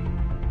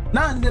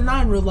 Not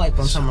in real life,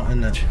 I'm talking about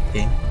in the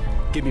game.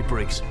 Give me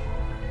breaks,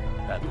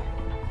 Admiral.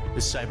 The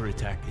cyber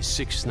attack is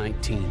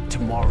 6/19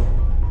 tomorrow.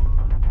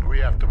 We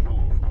have to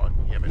move on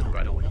Yemen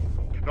right away.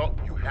 No,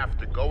 you have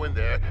to go in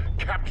there,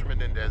 capture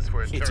Menendez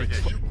for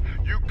interrogation.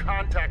 You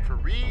contact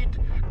Fareed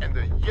and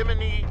the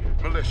Yemeni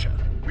militia.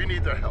 We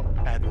need their help.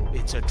 Admiral,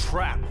 it's a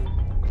trap.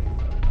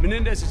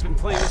 Menendez has been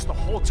playing this the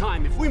whole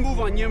time. If we move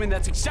on Yemen,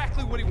 that's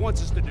exactly what he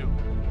wants us to do.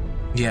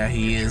 Yeah,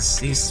 he is.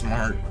 He's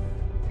smart.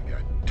 You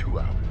got 2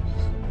 hours.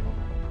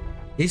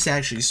 He's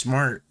actually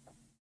smart.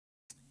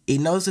 He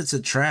knows it's a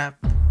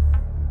trap.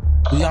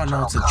 We all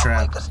know it's a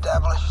trap.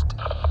 Established.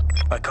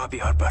 I copy,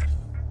 Harper.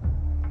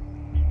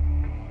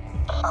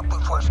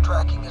 Shopping force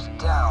tracking is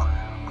down.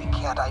 We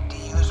can't ID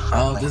use friendly.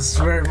 Oh, this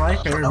is where my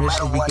favorite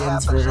mission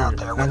begins. Where out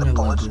there when the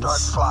bullets start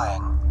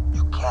flying,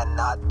 you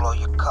cannot blow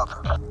your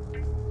cover.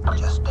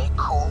 Just stay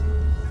cool.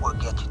 We'll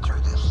get you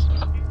through this.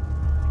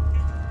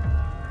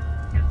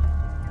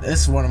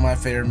 This is one of my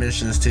favorite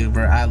missions too,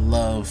 bro. I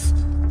love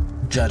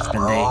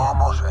Judgment Day.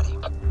 Almost ready.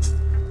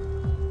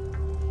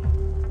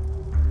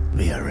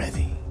 We are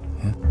ready.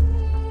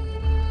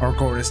 Or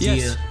Chorus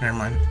Dia. Never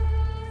mind.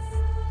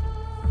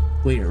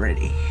 We are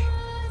ready.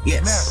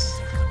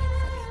 Yes.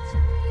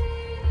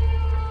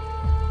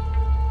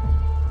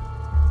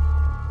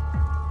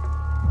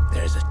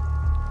 There's a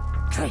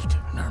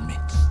traitor in our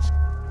midst.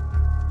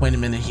 Wait a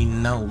minute, he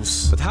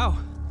knows. But how?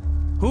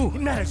 Who?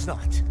 It matters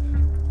not.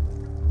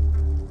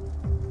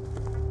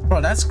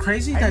 Bro, that's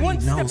crazy that he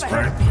knows,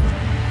 bro.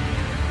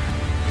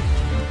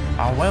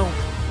 Oh well.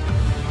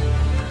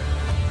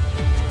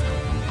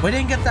 We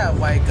didn't get that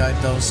white guy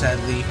though,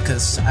 sadly,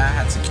 because I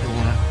had to kill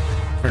him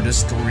for this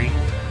story.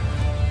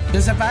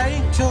 Because if I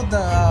didn't kill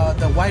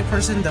the white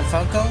person, the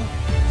Funko,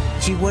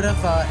 he would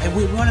have,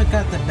 we would have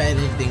got the bad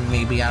ending,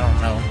 maybe, I don't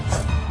know.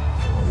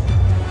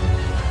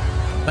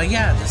 But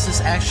yeah, this is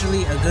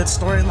actually a good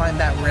storyline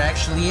that we're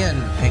actually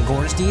in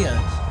Gor's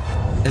Dia.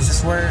 This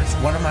is where it's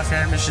one of my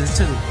favorite missions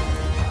too.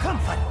 Come,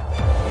 fight.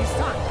 It's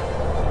time.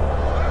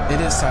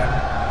 It is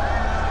time.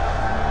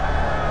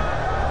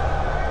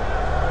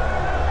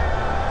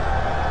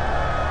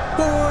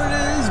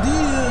 Gor's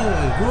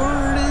Dia!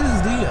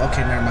 Gor's Dia!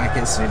 Okay, never mind, I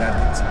can't say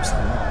that.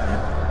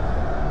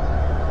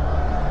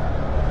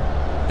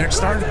 They're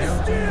starting to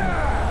Gor's Dia!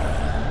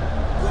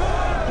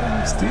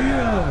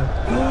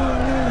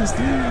 Gor's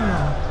Dia!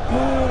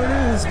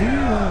 Gor's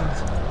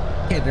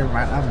Dia! Okay, never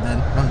mind, I'm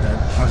done. I'm done.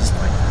 I'll just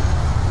play.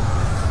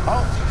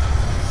 Oh!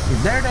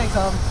 There they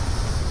come!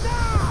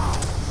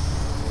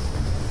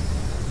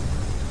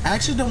 I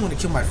actually don't want to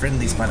kill my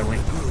friendlies, by the way.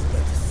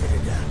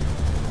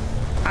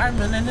 I'm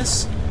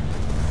Menendez.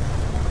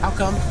 How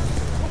come?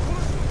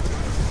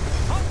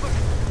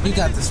 You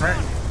got this, right?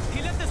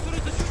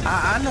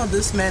 I know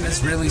this man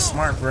is really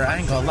smart, bro. I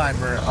ain't gonna lie,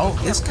 bro. Oh,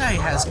 this guy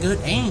has good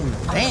aim.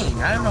 Dang,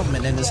 I don't know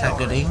Menendez had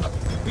good aim.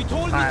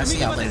 Alright, I'll see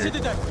y'all later.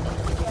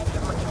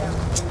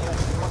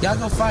 Y'all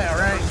go fight,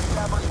 alright?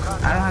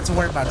 I don't have to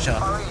worry about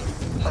y'all.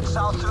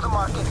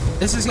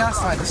 This is y'all's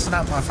fight. This is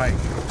not my fight.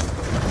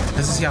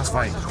 This is y'all's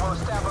fight.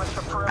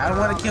 I don't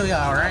want to kill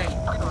y'all, alright?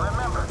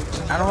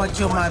 I don't want to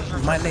kill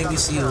my Navy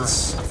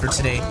SEALs for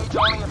today.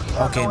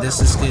 Okay,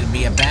 this is going to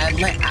be a bad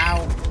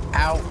Ow,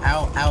 ow,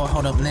 ow, ow.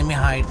 Hold up, let me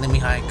hide,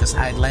 because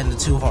I landed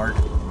too hard.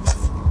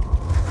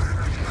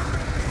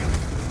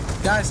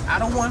 Guys, I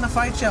don't want to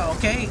fight y'all,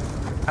 okay?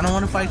 I don't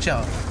want to fight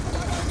y'all.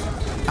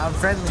 I'm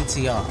friendly to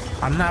y'all.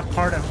 I'm not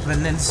part of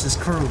Menendez's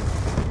crew.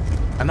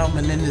 I know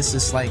Menendez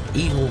is like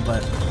evil,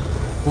 but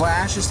well,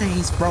 I should say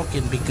he's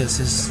broken because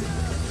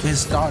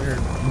his daughter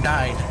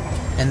died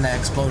in the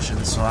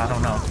explosion, so I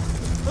don't know.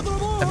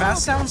 If that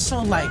sounds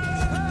so like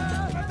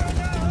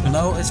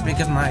low, it's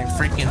because my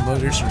freaking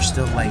boogers are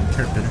still like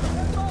tripping.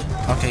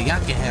 Okay, y'all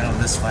can handle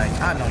this fight.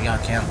 I know y'all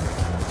can.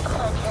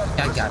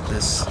 Y'all got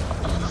this.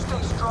 You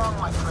stay strong,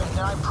 my friend,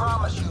 and I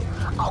promise you,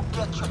 I'll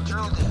get you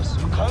through this,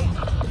 okay?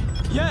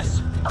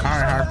 Yes!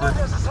 Alright, Harper.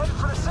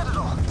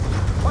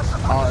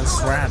 Oh,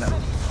 it's random.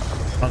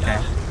 Okay.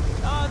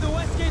 The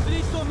west gate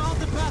leads to a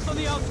mountain pass on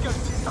the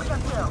outskirts.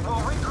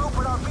 We'll regroup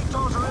when our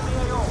VTOLs are in the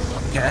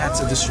AO. Okay, I had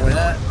to destroy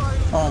that.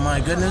 Oh my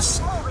goodness.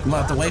 Move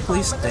out the way,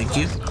 please. Thank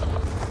you.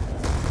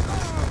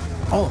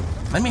 Oh,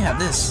 let me have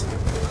this.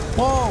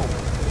 Whoa!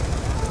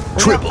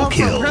 Triple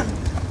kill.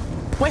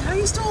 Wait, how are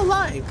you still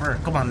alive, bro?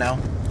 Come on now.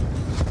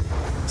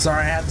 Sorry,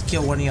 I had to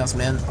kill one of y'all,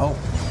 man. Oh,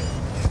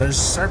 there's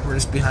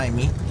Cerberus behind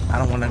me. I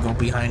don't want to go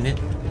behind it.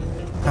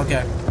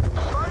 Okay.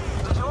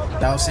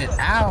 That was it.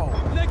 Ow!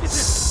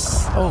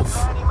 Oof.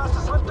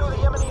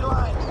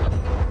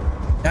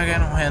 Y'all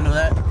gotta handle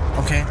that.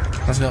 Okay,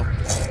 let's go.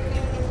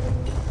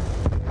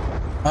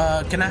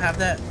 Can I have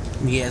that?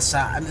 Yes,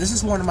 this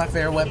is one of my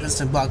favorite weapons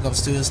in Black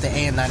Ops 2. It's the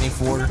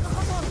AN-94.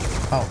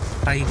 Oh,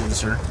 how you doing,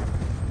 sir?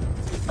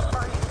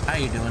 How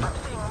you doing?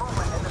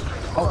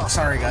 Oh,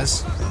 sorry,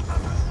 guys.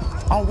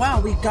 Oh, wow,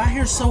 we got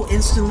here so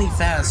instantly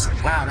fast.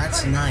 Wow,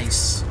 that's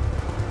nice.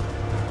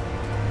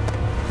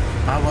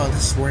 Oh, well,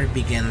 this is where it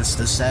begins,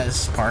 the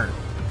saddest part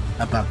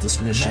about this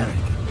mission.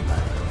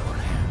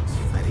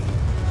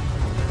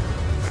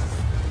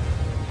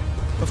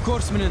 Of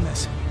course,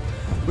 Menendez.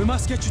 We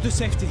must get you to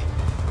safety.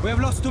 We have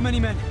lost too many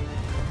men.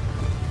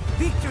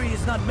 Victory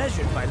is not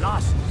measured by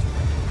losses.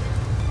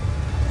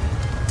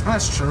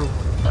 That's true.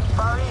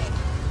 Farid,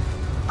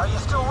 are you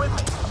still with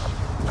me?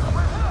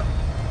 We're hit!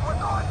 We're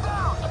going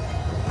down!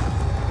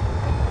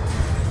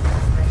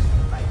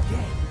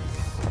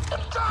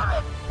 Damn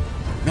it!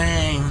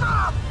 Bang.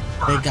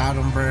 They got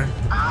him, bro.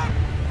 I'm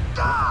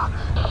down!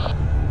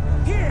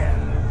 Here!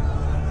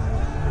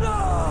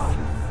 No!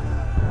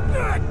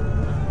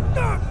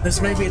 This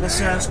may be the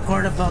saddest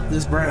part about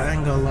this, bro. I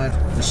ain't gonna lie.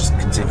 Let's just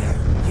continue.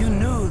 You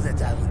knew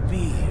that I would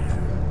be here.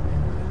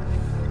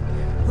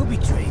 Who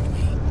betrayed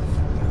me?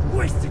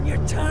 Wasting your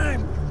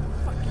time!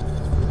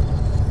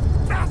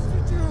 Fucking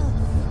bastard, you!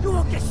 You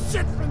won't get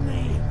shit from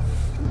me!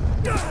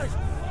 Good!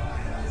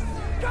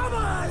 Come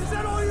on! Is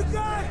that all you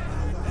got?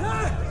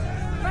 Huh?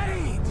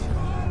 Farid!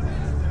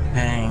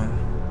 Dang.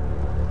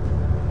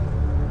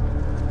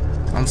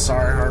 I'm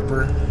sorry,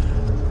 Harper.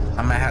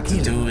 I might have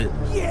to do it.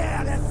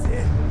 Yeah, that's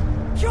it!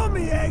 Kill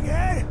me,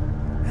 egghead!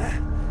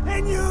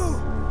 And you!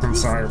 I'm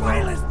sorry, bro.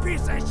 Spineless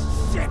piece of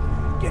shit!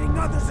 Getting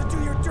others to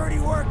do your dirty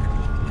work!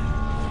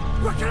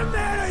 What kind of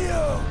man are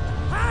you?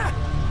 Huh?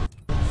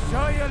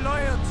 Show your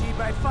loyalty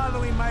by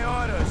following my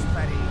orders,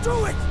 buddy.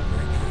 Do it!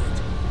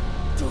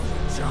 Do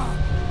your job.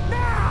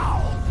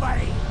 Now,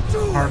 buddy! Do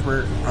it!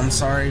 Harper, I'm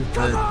sorry,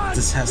 but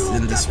this has to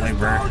end this way,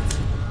 bro.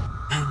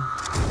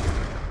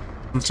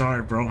 I'm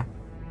sorry, bro.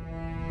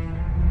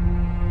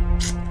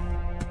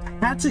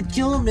 I had to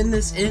kill him in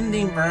this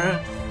ending, bro.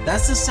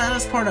 That's the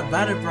saddest part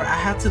about it, bro. I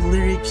had to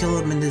literally kill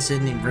him in this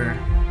ending, bro.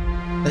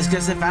 That's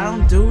because if I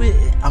don't do it,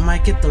 I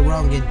might get the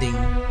wrong ending.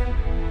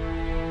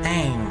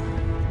 Dang.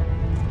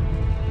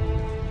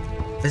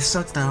 It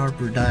sucks that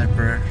Harper died,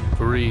 bro.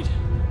 Farid.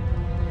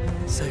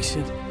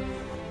 Section.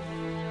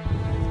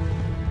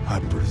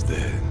 Harper's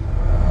dead.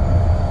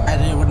 I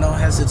did it with no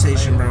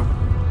hesitation, bro.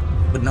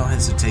 With no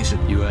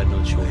hesitation. You had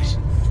no choice.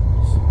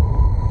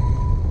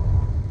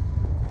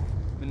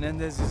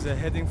 Menendez is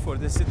heading for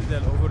the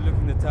citadel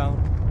overlooking the town.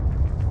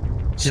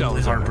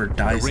 Simply Harper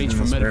dies arrange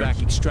for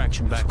medevac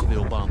extraction back to the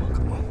Obama.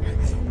 Come on.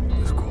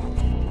 Let's go.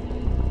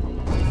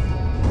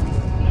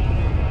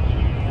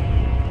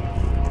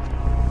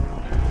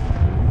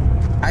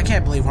 I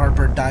can't believe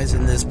Harper dies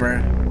in this,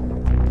 bro.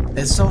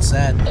 It's so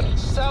sad.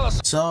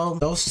 So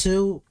those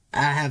two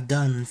I have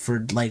done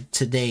for like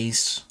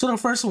today's. So the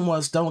first one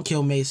was don't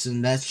kill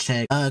Mason. That's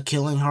check.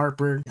 Killing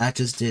Harper. I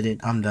just did it.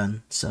 I'm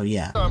done. So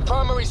yeah.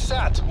 Primary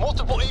SAT.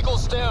 Multiple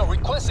Eagles down.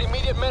 Request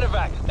immediate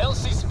medevac.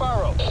 LC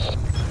Sparrow.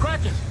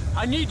 Kraken,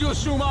 I need to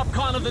assume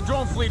OpCon of the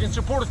drone fleet in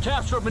support of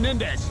capture of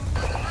Menendez.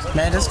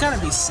 Man, it's gotta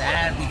be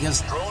sad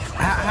because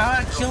how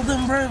I killed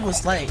him, bro,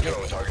 was like,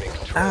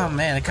 oh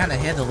man, it kind of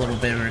hit a little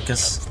bit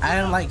because I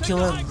didn't like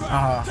killing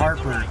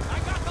Harper.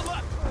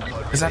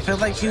 Because I feel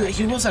like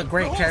he was a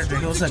great character.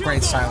 He was a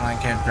great sideline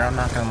character. I'm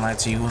not gonna lie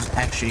to you. He was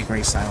actually a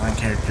great sideline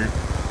character.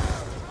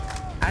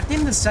 I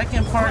think the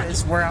second part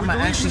is where I'm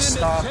gonna actually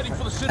stop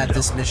at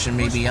this mission,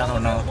 maybe. I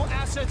don't know.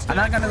 I'm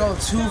not gonna go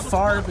too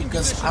far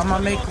because I'm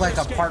gonna make like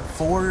a part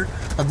 4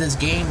 of this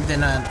game.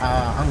 Then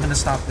I'm gonna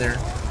stop there.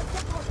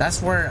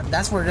 That's where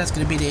that's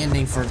gonna be the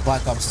ending for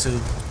Black Ops 2,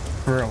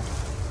 for real.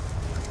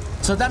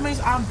 So that means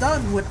I'm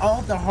done with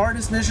all the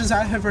hardest missions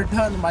I've ever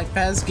done in my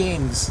past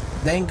games.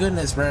 Thank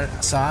goodness, bro.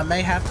 So I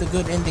may have the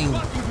good ending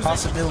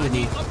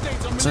possibility.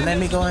 So let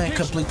me go ahead and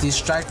complete these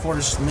Strike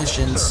Force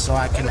missions so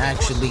I can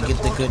actually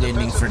get the good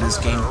ending for this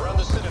game.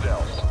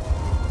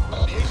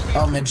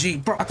 Oh man, gee,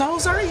 bro, I thought I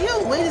was already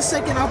healed. Wait a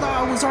second, I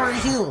thought I was already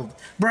healed.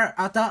 Bro,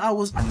 I thought I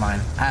was... Never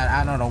mind.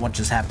 I don't know what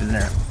just happened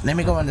there. Let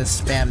me go ahead and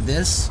spam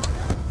this.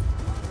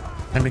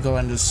 Let me go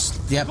and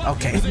just... Yep,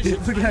 okay. Look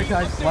at that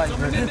guy fly,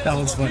 bro. That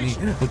was funny.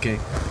 Okay.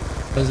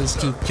 Let's just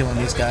keep killing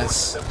these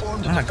guys. Oh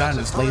my god,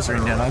 this laser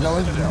right now.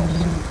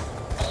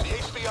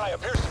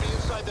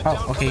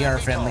 Oh, okay, you're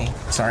friendly.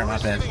 Sorry, my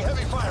bad.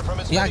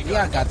 Yeah,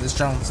 I got this,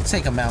 Jones.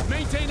 Take him out.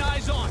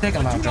 Take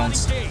him out,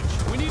 Jones.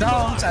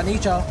 Jones, I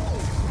need y'all.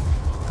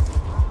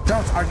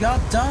 Jones, are y'all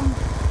dumb?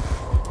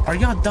 Are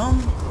y'all dumb?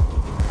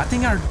 I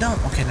think you're dumb.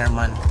 Okay, never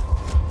mind.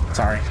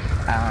 Sorry.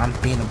 I'm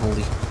being a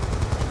bully.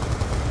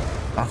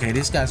 Okay,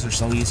 these guys are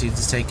so easy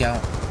to take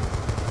out.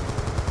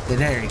 Yeah,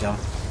 there you go.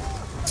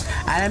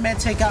 I meant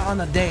take out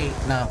on a day.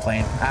 No, I'm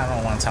playing. I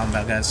don't want to talk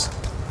about, guys.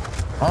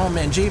 Oh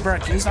man, G, bro,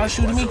 can you stop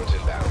shooting me?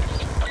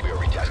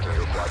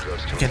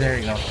 Okay, there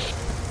you go.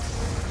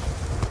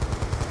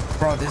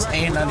 Bro, this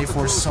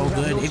A94 is so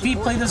good. If you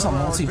play this on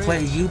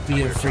multiplayer, you'd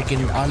be a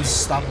freaking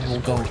unstoppable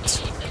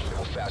goat.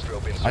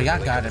 Oh,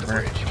 y'all got it,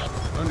 bro.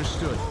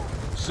 Understood.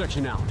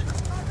 Section out.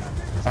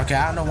 Okay,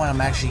 I don't know what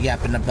I'm actually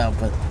yapping about,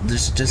 but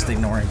just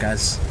ignore it,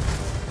 guys.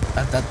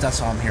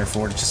 That's all I'm here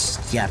for,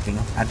 just yapping.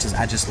 I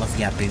just love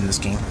yapping in this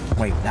game.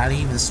 Wait, I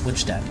didn't even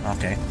switch that.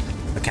 Okay.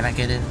 But can I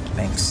get in?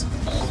 Thanks.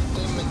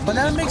 But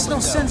that makes no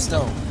sense,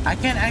 though. I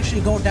can't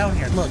actually go down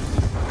here. Look,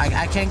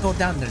 I can't go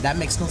down there. That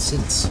makes no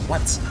sense.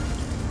 What?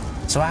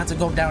 So I have to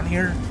go down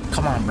here?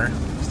 Come on, bro.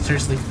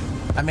 Seriously.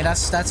 I mean,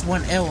 that's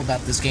one L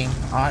about this game.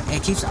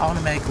 It keeps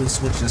automatically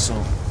switching, so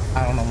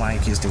I don't know why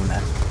it keeps doing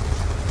that.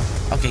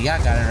 Okay,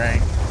 y'all got it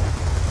right.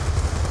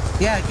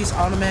 Yeah, it keeps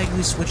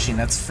automatically switching.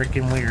 That's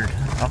freaking weird.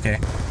 Okay.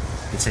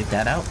 You take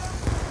that out.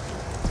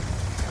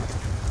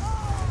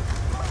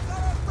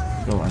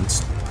 Go on.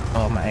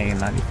 Oh, my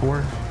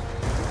A94.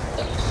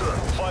 Sir,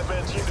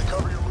 5-man team to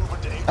cover your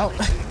movement to 8. Oh,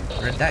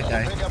 where'd that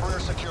guy? Pick up rear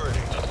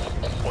security.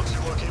 Once you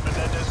locate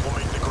Menendez, we'll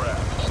make the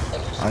grab.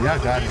 Oh, y'all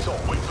got it.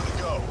 Wait for the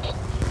go.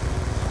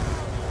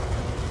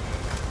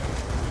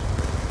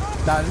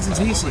 Nah, this is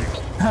easy.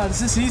 Nah,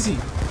 this is easy.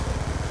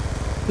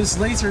 Just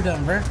laser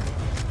them, bro.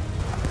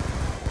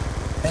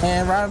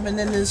 And Robert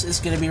Menendez is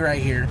gonna be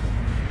right here.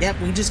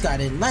 Yep, we just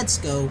got it. Let's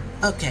go.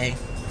 Okay.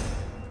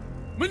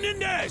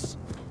 Menendez!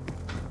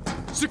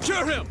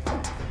 Secure him!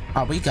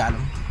 Oh, we got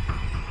him.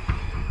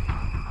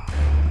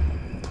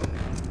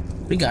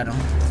 We got him.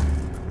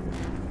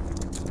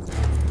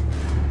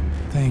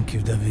 Thank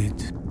you,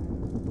 David.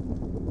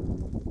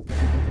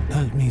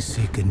 Help me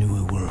seek a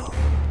newer world.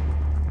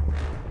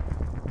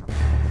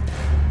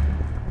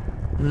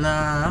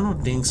 Nah, I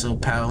don't think so,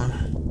 pal.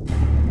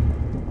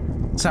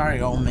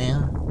 Sorry, old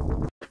man.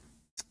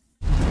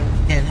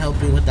 Can't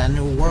help you with that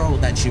new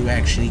world that you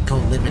actually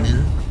co-living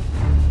in.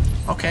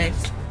 Okay.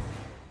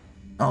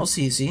 Oh, it's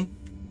easy.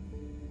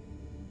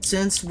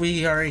 Since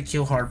we are at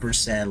Kill Harbor,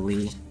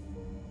 sadly.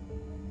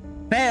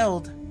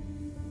 Failed!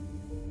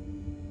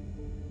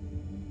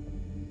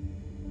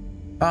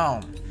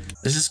 Oh,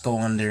 let's just go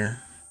under.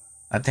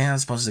 I think I'm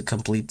supposed to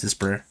complete this,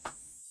 bruh.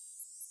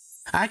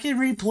 I can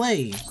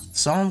replay,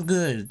 so I'm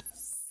good.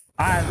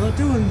 Alright, we're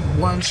doing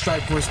one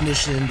Strike Force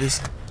mission in this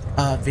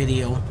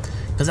video.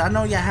 Because I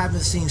know y'all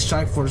haven't seen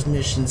Strike Force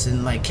missions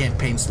in like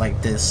campaigns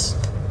like this.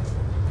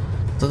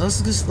 So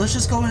let's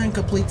just go ahead and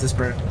complete this,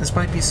 bro. This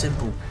might be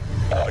simple.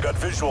 I got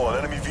visual on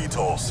enemy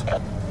VTOLs.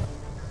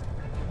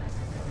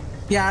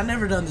 Yeah, I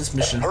never done this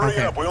mission. Hurry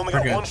Okay, up, we only we're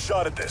got good. one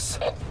shot at this.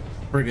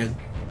 We're good.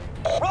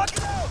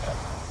 Rocket out!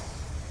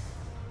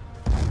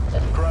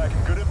 Crack,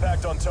 good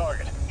impact on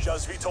target.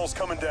 Shaz VTOL's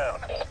coming down.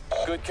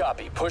 Good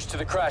copy. Push to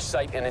the crash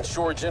site and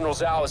ensure General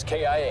Zhao is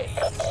KIA.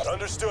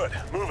 Understood.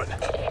 Moving.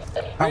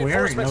 Oh, we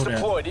already know Reinforcements that.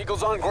 deployed.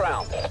 Eagles on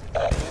ground. The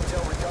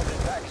intel recovered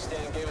in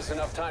Pakistan gave us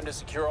enough time to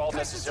secure all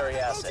necessary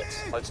assets.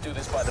 Let's do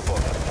this by the book.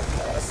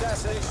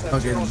 Assassination of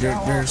Okay, General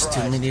Zhao there's too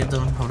authorized. many of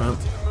them. Hold up.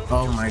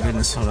 Oh my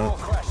goodness, hold up.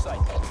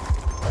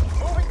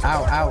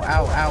 Ow, ow,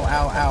 ow, ow,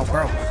 ow, ow,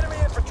 bro.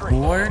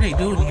 What are they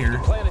doing here?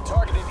 Plan a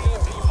targeted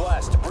EMP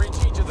blast to breach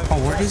each of the Oh,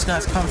 where these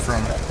guys come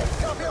from?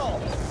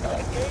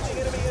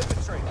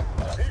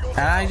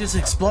 And I just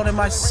exploded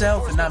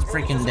myself and I'm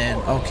freaking dead.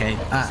 Okay,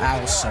 I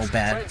was so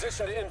bad.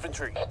 Transition to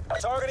infantry.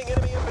 Targeting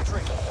enemy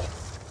infantry.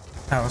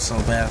 I was so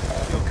bad.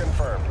 Kill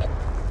confirmed.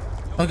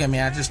 Look at me,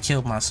 I just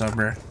killed myself,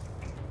 bro.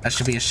 I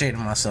should be ashamed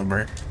of myself,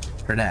 bro,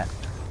 for that.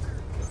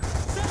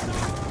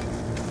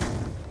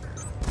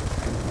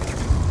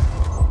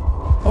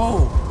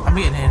 Oh, I'm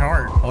getting hit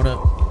hard. Hold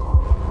up.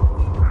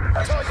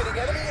 Targeting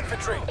enemy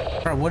infantry.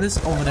 Bro, what is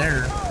over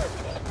there?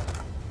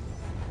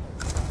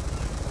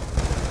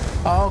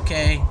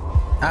 Okay,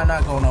 I'm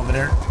not going over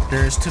there.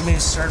 There's too many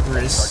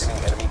servers.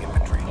 Targeting enemy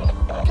infantry.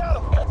 Got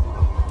him.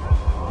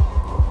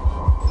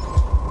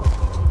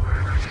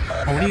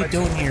 Oh, what are you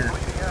doing here?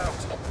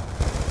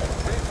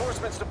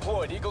 Reinforcements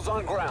deployed. Eagles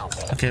on ground.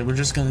 Okay, we're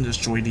just gonna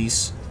destroy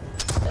these.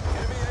 Enemy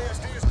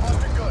ASD is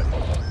busted good.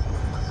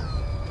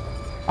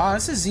 Oh,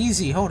 this is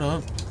easy. Hold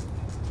up.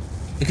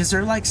 Because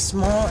they're like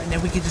small and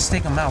then we can just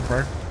take them out,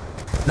 bro.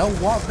 No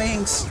wall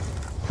banks.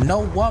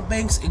 No wall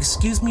banks.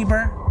 Excuse me,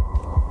 bro.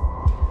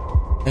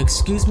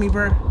 Excuse me,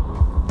 bro.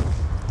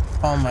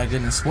 Oh my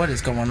goodness, what is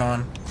going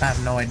on? I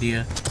have no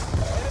idea.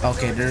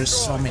 Okay, there's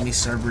so many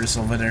servers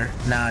over there.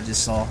 Nah, I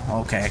just saw.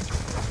 Okay.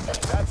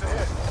 That's a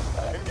hit.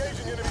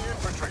 Engaging enemy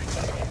infantry.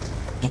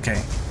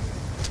 Okay.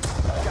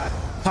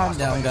 Calm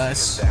down,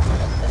 guys.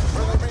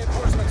 Further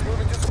reinforcements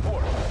moving to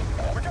support.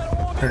 We got a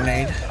wall.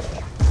 Grenade.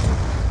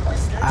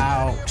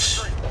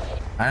 Ouch.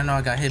 I don't know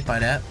I got hit by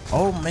that.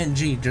 Oh man,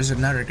 gee, there's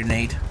another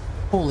grenade.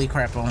 Holy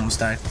crap, I almost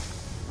died.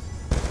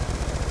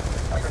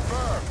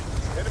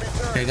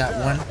 Okay, got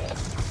one.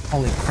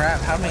 Holy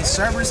crap, how many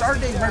servers are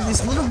they, bro?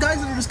 These little guys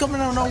are just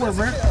coming out of nowhere,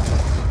 bro.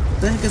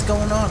 What the heck is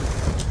going on?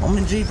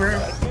 OMG, bro.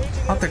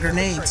 Not the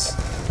grenades.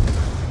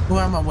 Who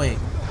out of my way?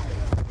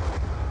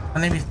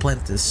 My name is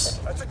Plentus.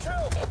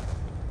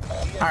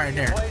 Alright,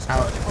 there.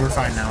 We're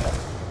fine now.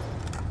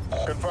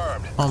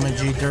 Confirmed.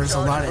 OMG, there's a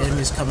lot of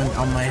enemies coming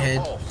on my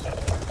head.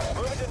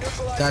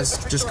 Guys,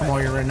 just come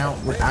over here right now.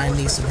 I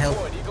need some help.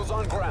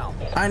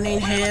 I need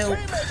help.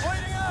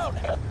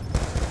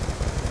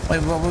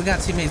 Wait, bro, we got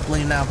teammates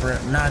bleeding out, bro.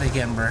 Not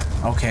again, bro.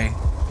 Okay.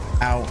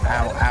 Ow,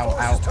 ow, ow,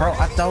 ow. Bro,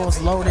 I thought it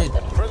was loaded.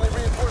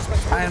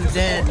 I am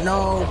dead.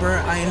 No, bro,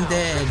 I am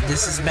dead.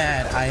 This is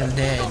bad. I am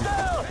dead.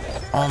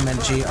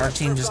 OMG, our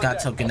team just got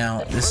taken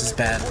out. This is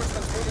bad.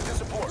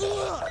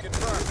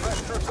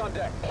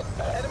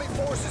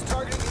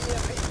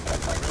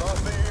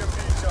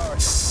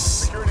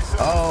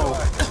 Oh.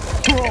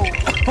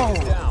 Oh.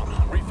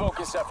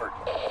 Refocus effort.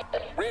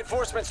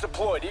 Reinforcements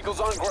deployed. Eagles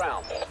on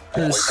ground.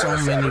 There's so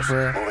many,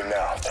 bro. Moving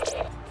now.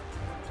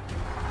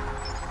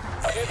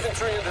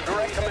 Infantry under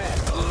direct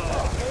command.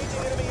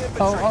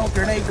 Oh,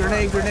 grenade.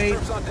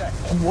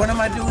 What am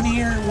I doing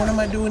here? What am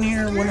I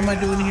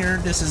doing here?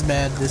 This is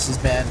bad. This is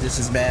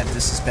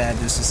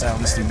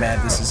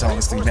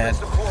honestly bad.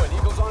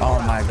 Oh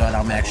my god,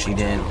 I'm actually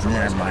dead.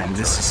 Never mind,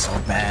 this is so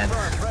bad.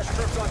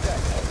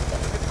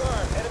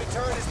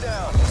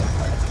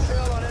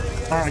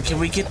 Alright, can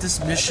we get this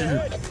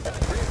mission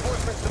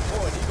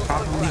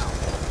properly?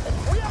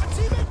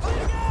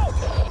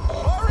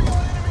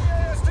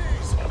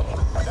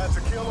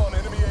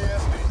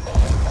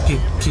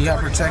 Can y'all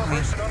protect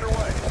me?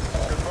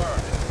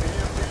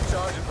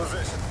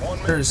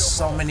 There's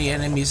so many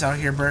enemies out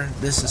here, bro.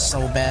 This is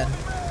so bad.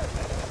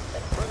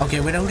 Okay,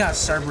 we don't got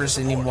Cerberus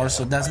anymore,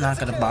 so that's not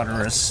gonna bother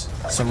us.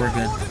 So we're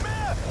good.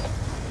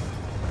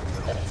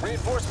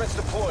 Reinforcements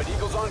deployed.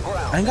 Eagles on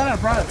ground. I ain't got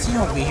a brought a team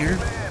over here,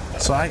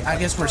 so I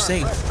guess we're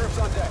safe.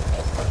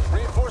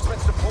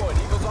 Reinforcements deployed.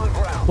 Eagles on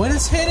ground. What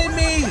is hitting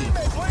me?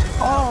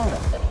 Oh,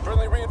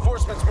 Friendly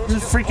reinforcements moving.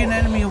 there's a freaking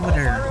enemy over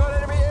there.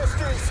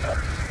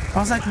 I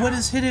was like, what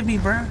is hitting me,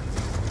 bro?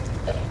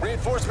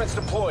 Reinforcements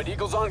deployed.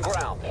 Eagles on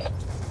ground.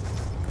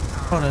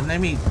 Hold on, let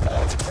me.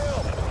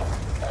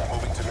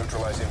 Moving to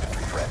neutralize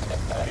infantry threat.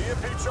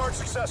 EMP charge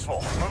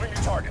successful. Moving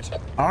to target.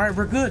 Alright,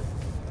 we're good.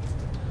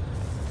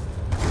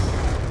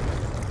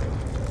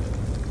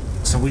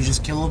 So we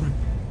just kill him?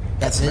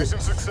 That's it? Mission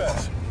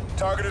success.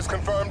 Target is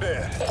confirmed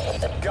dead.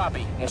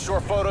 Copy. Ensure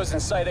photos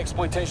and site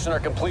exploitation are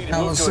complete and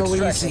move to so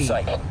extraction easy.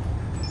 site.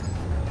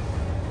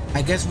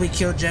 I guess we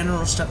killed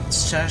General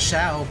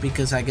Shao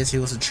because I guess he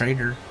was a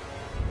traitor.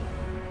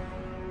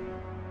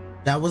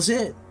 That was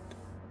it.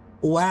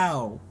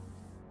 Wow.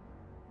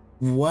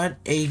 What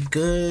a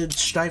good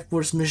Strike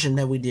Force mission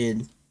that we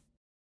did.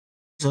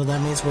 So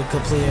that means we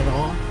completed it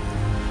all.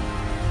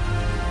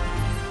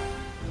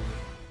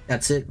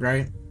 That's it,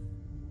 right?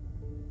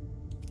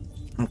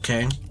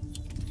 Okay.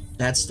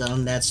 That's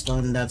done. That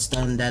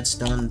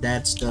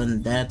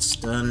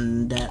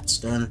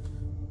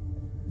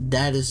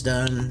is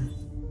done.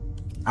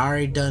 I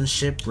already done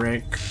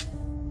shipwreck.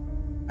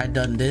 I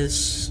done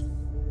this.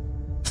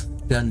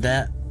 Done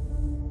that.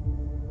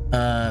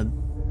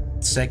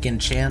 Second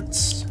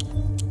chance.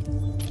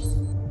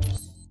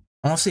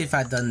 I'll see if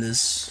I done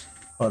this.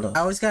 Hold on.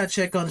 I always gotta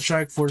check on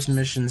Strike Force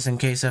missions in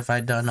case if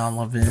I done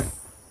all of it.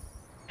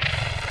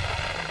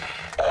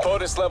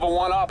 POTUS level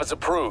 1 op is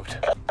approved.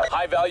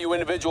 High value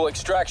individual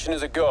extraction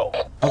is a go.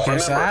 Okay, Remember,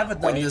 so I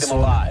haven't done we need this them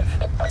one.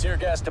 alive. Tear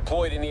gas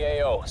deployed in the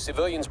AO.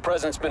 Civilians'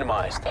 presence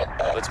minimized.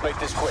 Let's make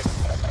this quick.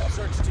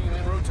 Search team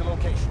en route to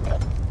location.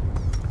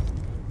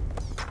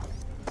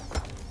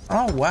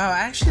 Oh wow, I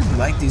actually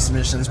like these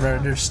missions, bro.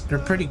 They're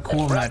pretty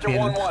cool in my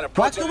opinion.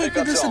 Why can't we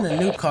put this in the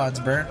new cards,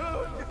 bro?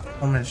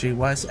 Oh my gee,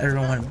 why is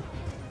everyone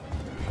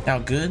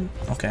out good?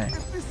 Okay.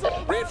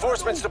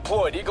 Reinforcements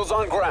deployed. Eagles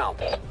on ground.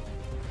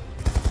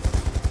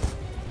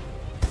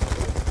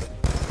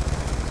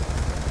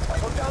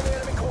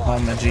 Oh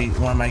my gee,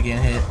 why am I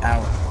getting hit?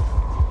 Out.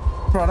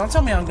 Bro, don't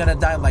tell me I'm gonna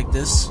die like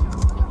this.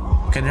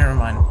 Okay, never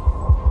mind.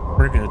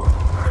 We're good.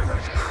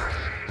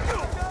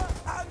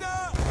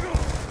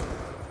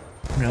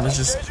 Yeah, let's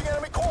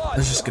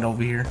just get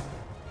over here.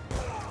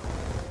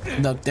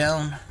 Duck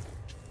down.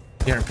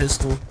 Get our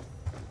pistol.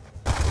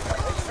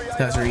 These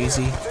guys are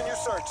easy.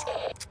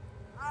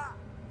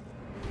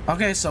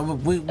 Okay, so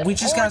we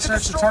just gotta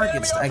search the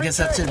targets. I guess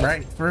that's it,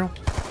 right? For real?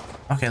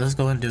 Okay, let's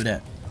go and do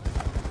that.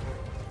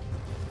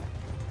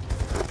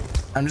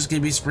 I'm just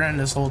gonna be spraying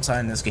this whole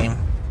time in this game.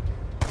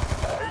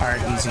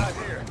 Alright, easy.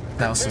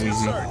 That was so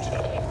easy.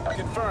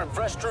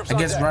 I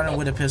guess running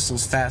with a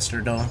pistol's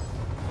faster though,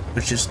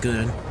 which is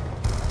good.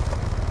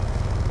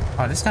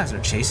 Oh, these guys are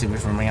chasing me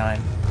from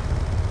behind.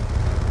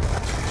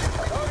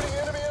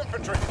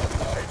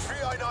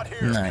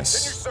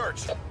 Nice.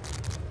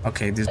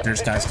 Okay,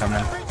 there's guys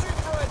coming.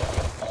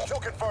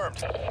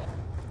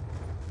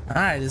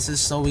 Alright, this is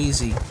so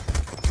easy.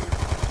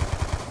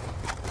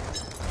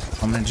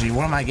 Oh man, gee,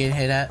 where am I getting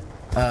hit at?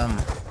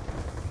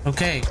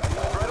 Okay.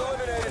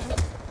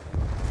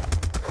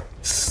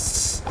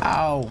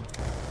 Ow.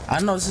 I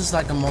know this is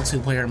like a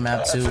multiplayer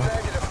map too.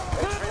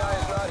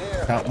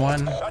 Got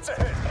one.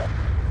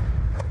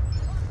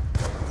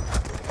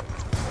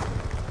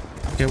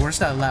 Okay, where's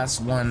that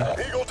last one?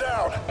 Eagle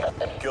down.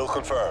 Kill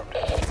confirmed.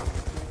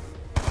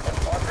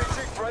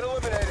 RPG threat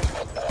eliminated.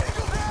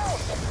 Eagle down.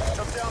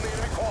 Took down the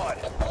enemy quad.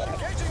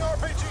 Engaging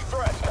RPG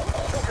threat.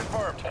 Kill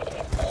confirmed.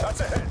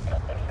 That's a hit.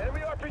 Enemy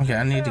RPG. Okay,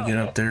 I need to get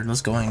up there.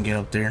 Let's go ahead and get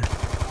up there.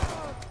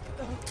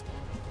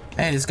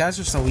 Hey, these guys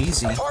are so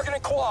easy.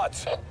 Targeting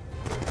quads.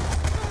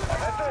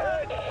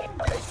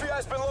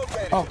 HVI's been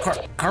located. Oh,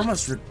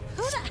 Karma's. Who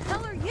the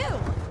hell are you?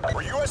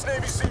 We're U.S.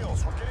 Navy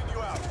SEALs. We're getting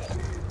you out.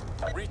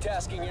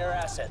 Retasking air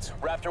assets.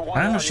 Raptor 1.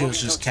 I don't know she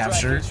was just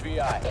captured.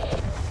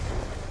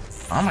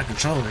 On my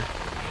controller.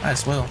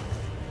 Nice, well.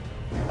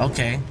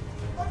 Okay.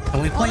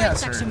 But we play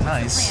as her.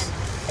 Nice.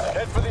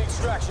 Head for the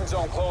extraction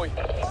zone, Chloe.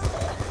 No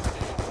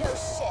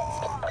shit.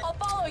 I'll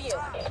follow you.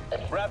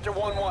 Raptor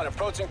 1-1,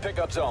 approaching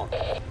pickup zone.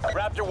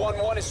 Raptor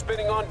 1-1 is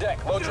spinning on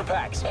deck. Load your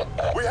packs.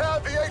 We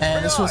have the HPI.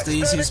 And this was the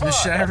easiest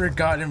mission I ever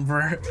gotten,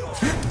 bro.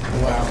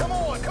 Wow. Come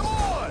on, come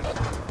on!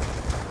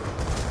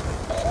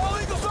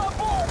 All Eagles on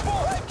board,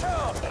 full head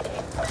count!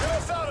 Get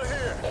us out of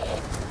here!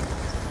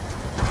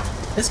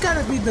 It's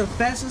gotta be the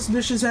fastest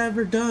missions I've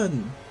ever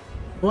done.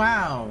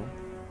 Wow.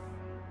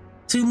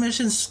 2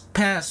 missions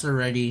passed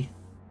already.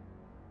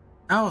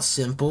 That was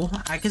simple.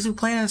 I guess we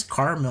played as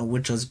Carmel,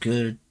 which was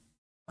good.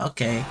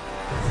 Okay.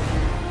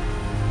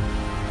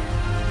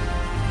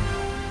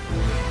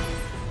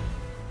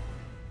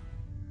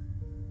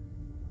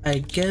 I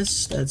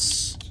guess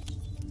that's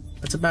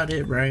about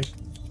it, right?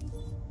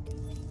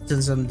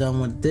 Since I'm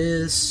done with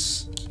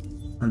this,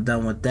 I'm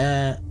done with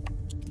that,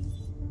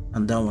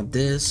 I'm done with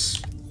this,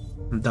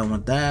 I'm done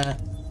with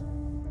that,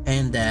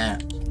 and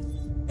that,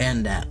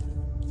 and that.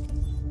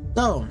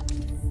 So,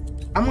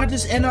 I'm gonna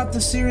just end off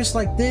the series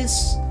like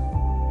this,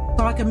 so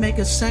I can make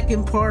a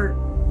second part,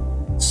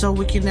 so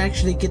we can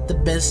actually get the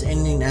best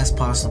ending as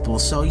possible.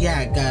 So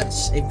yeah,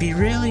 guys, if you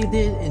really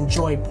did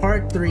enjoy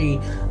part 3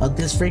 of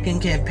this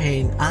freaking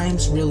campaign, I'm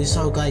really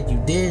so glad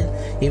you did.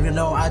 Even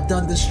though I've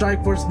done the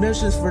Strike Force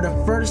missions for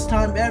the first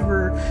time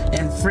ever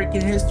in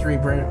freaking history,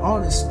 bro.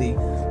 Honestly,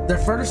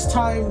 the first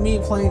time me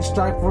playing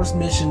Strike Force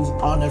missions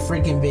on a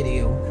freaking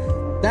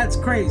video. That's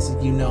crazy,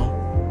 you know.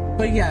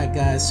 But yeah,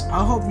 guys,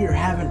 I hope you're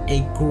having a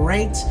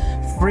great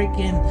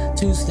freaking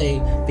Tuesday,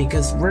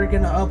 because we're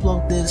gonna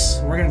upload this.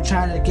 We're gonna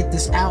try to get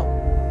this out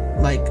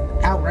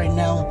right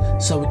now,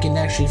 so we can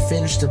actually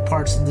finish the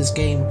parts of this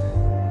game.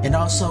 And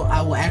also,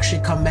 I will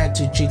actually come back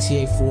to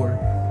GTA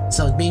 4.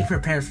 So be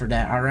prepared for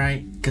that,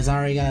 alright? Because I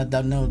already got a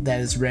download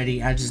that is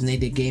ready. I just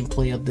need the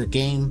gameplay of the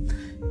game,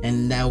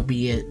 and that'll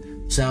be it.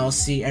 So I'll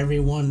see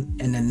everyone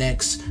in the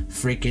next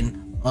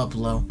freaking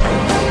upload.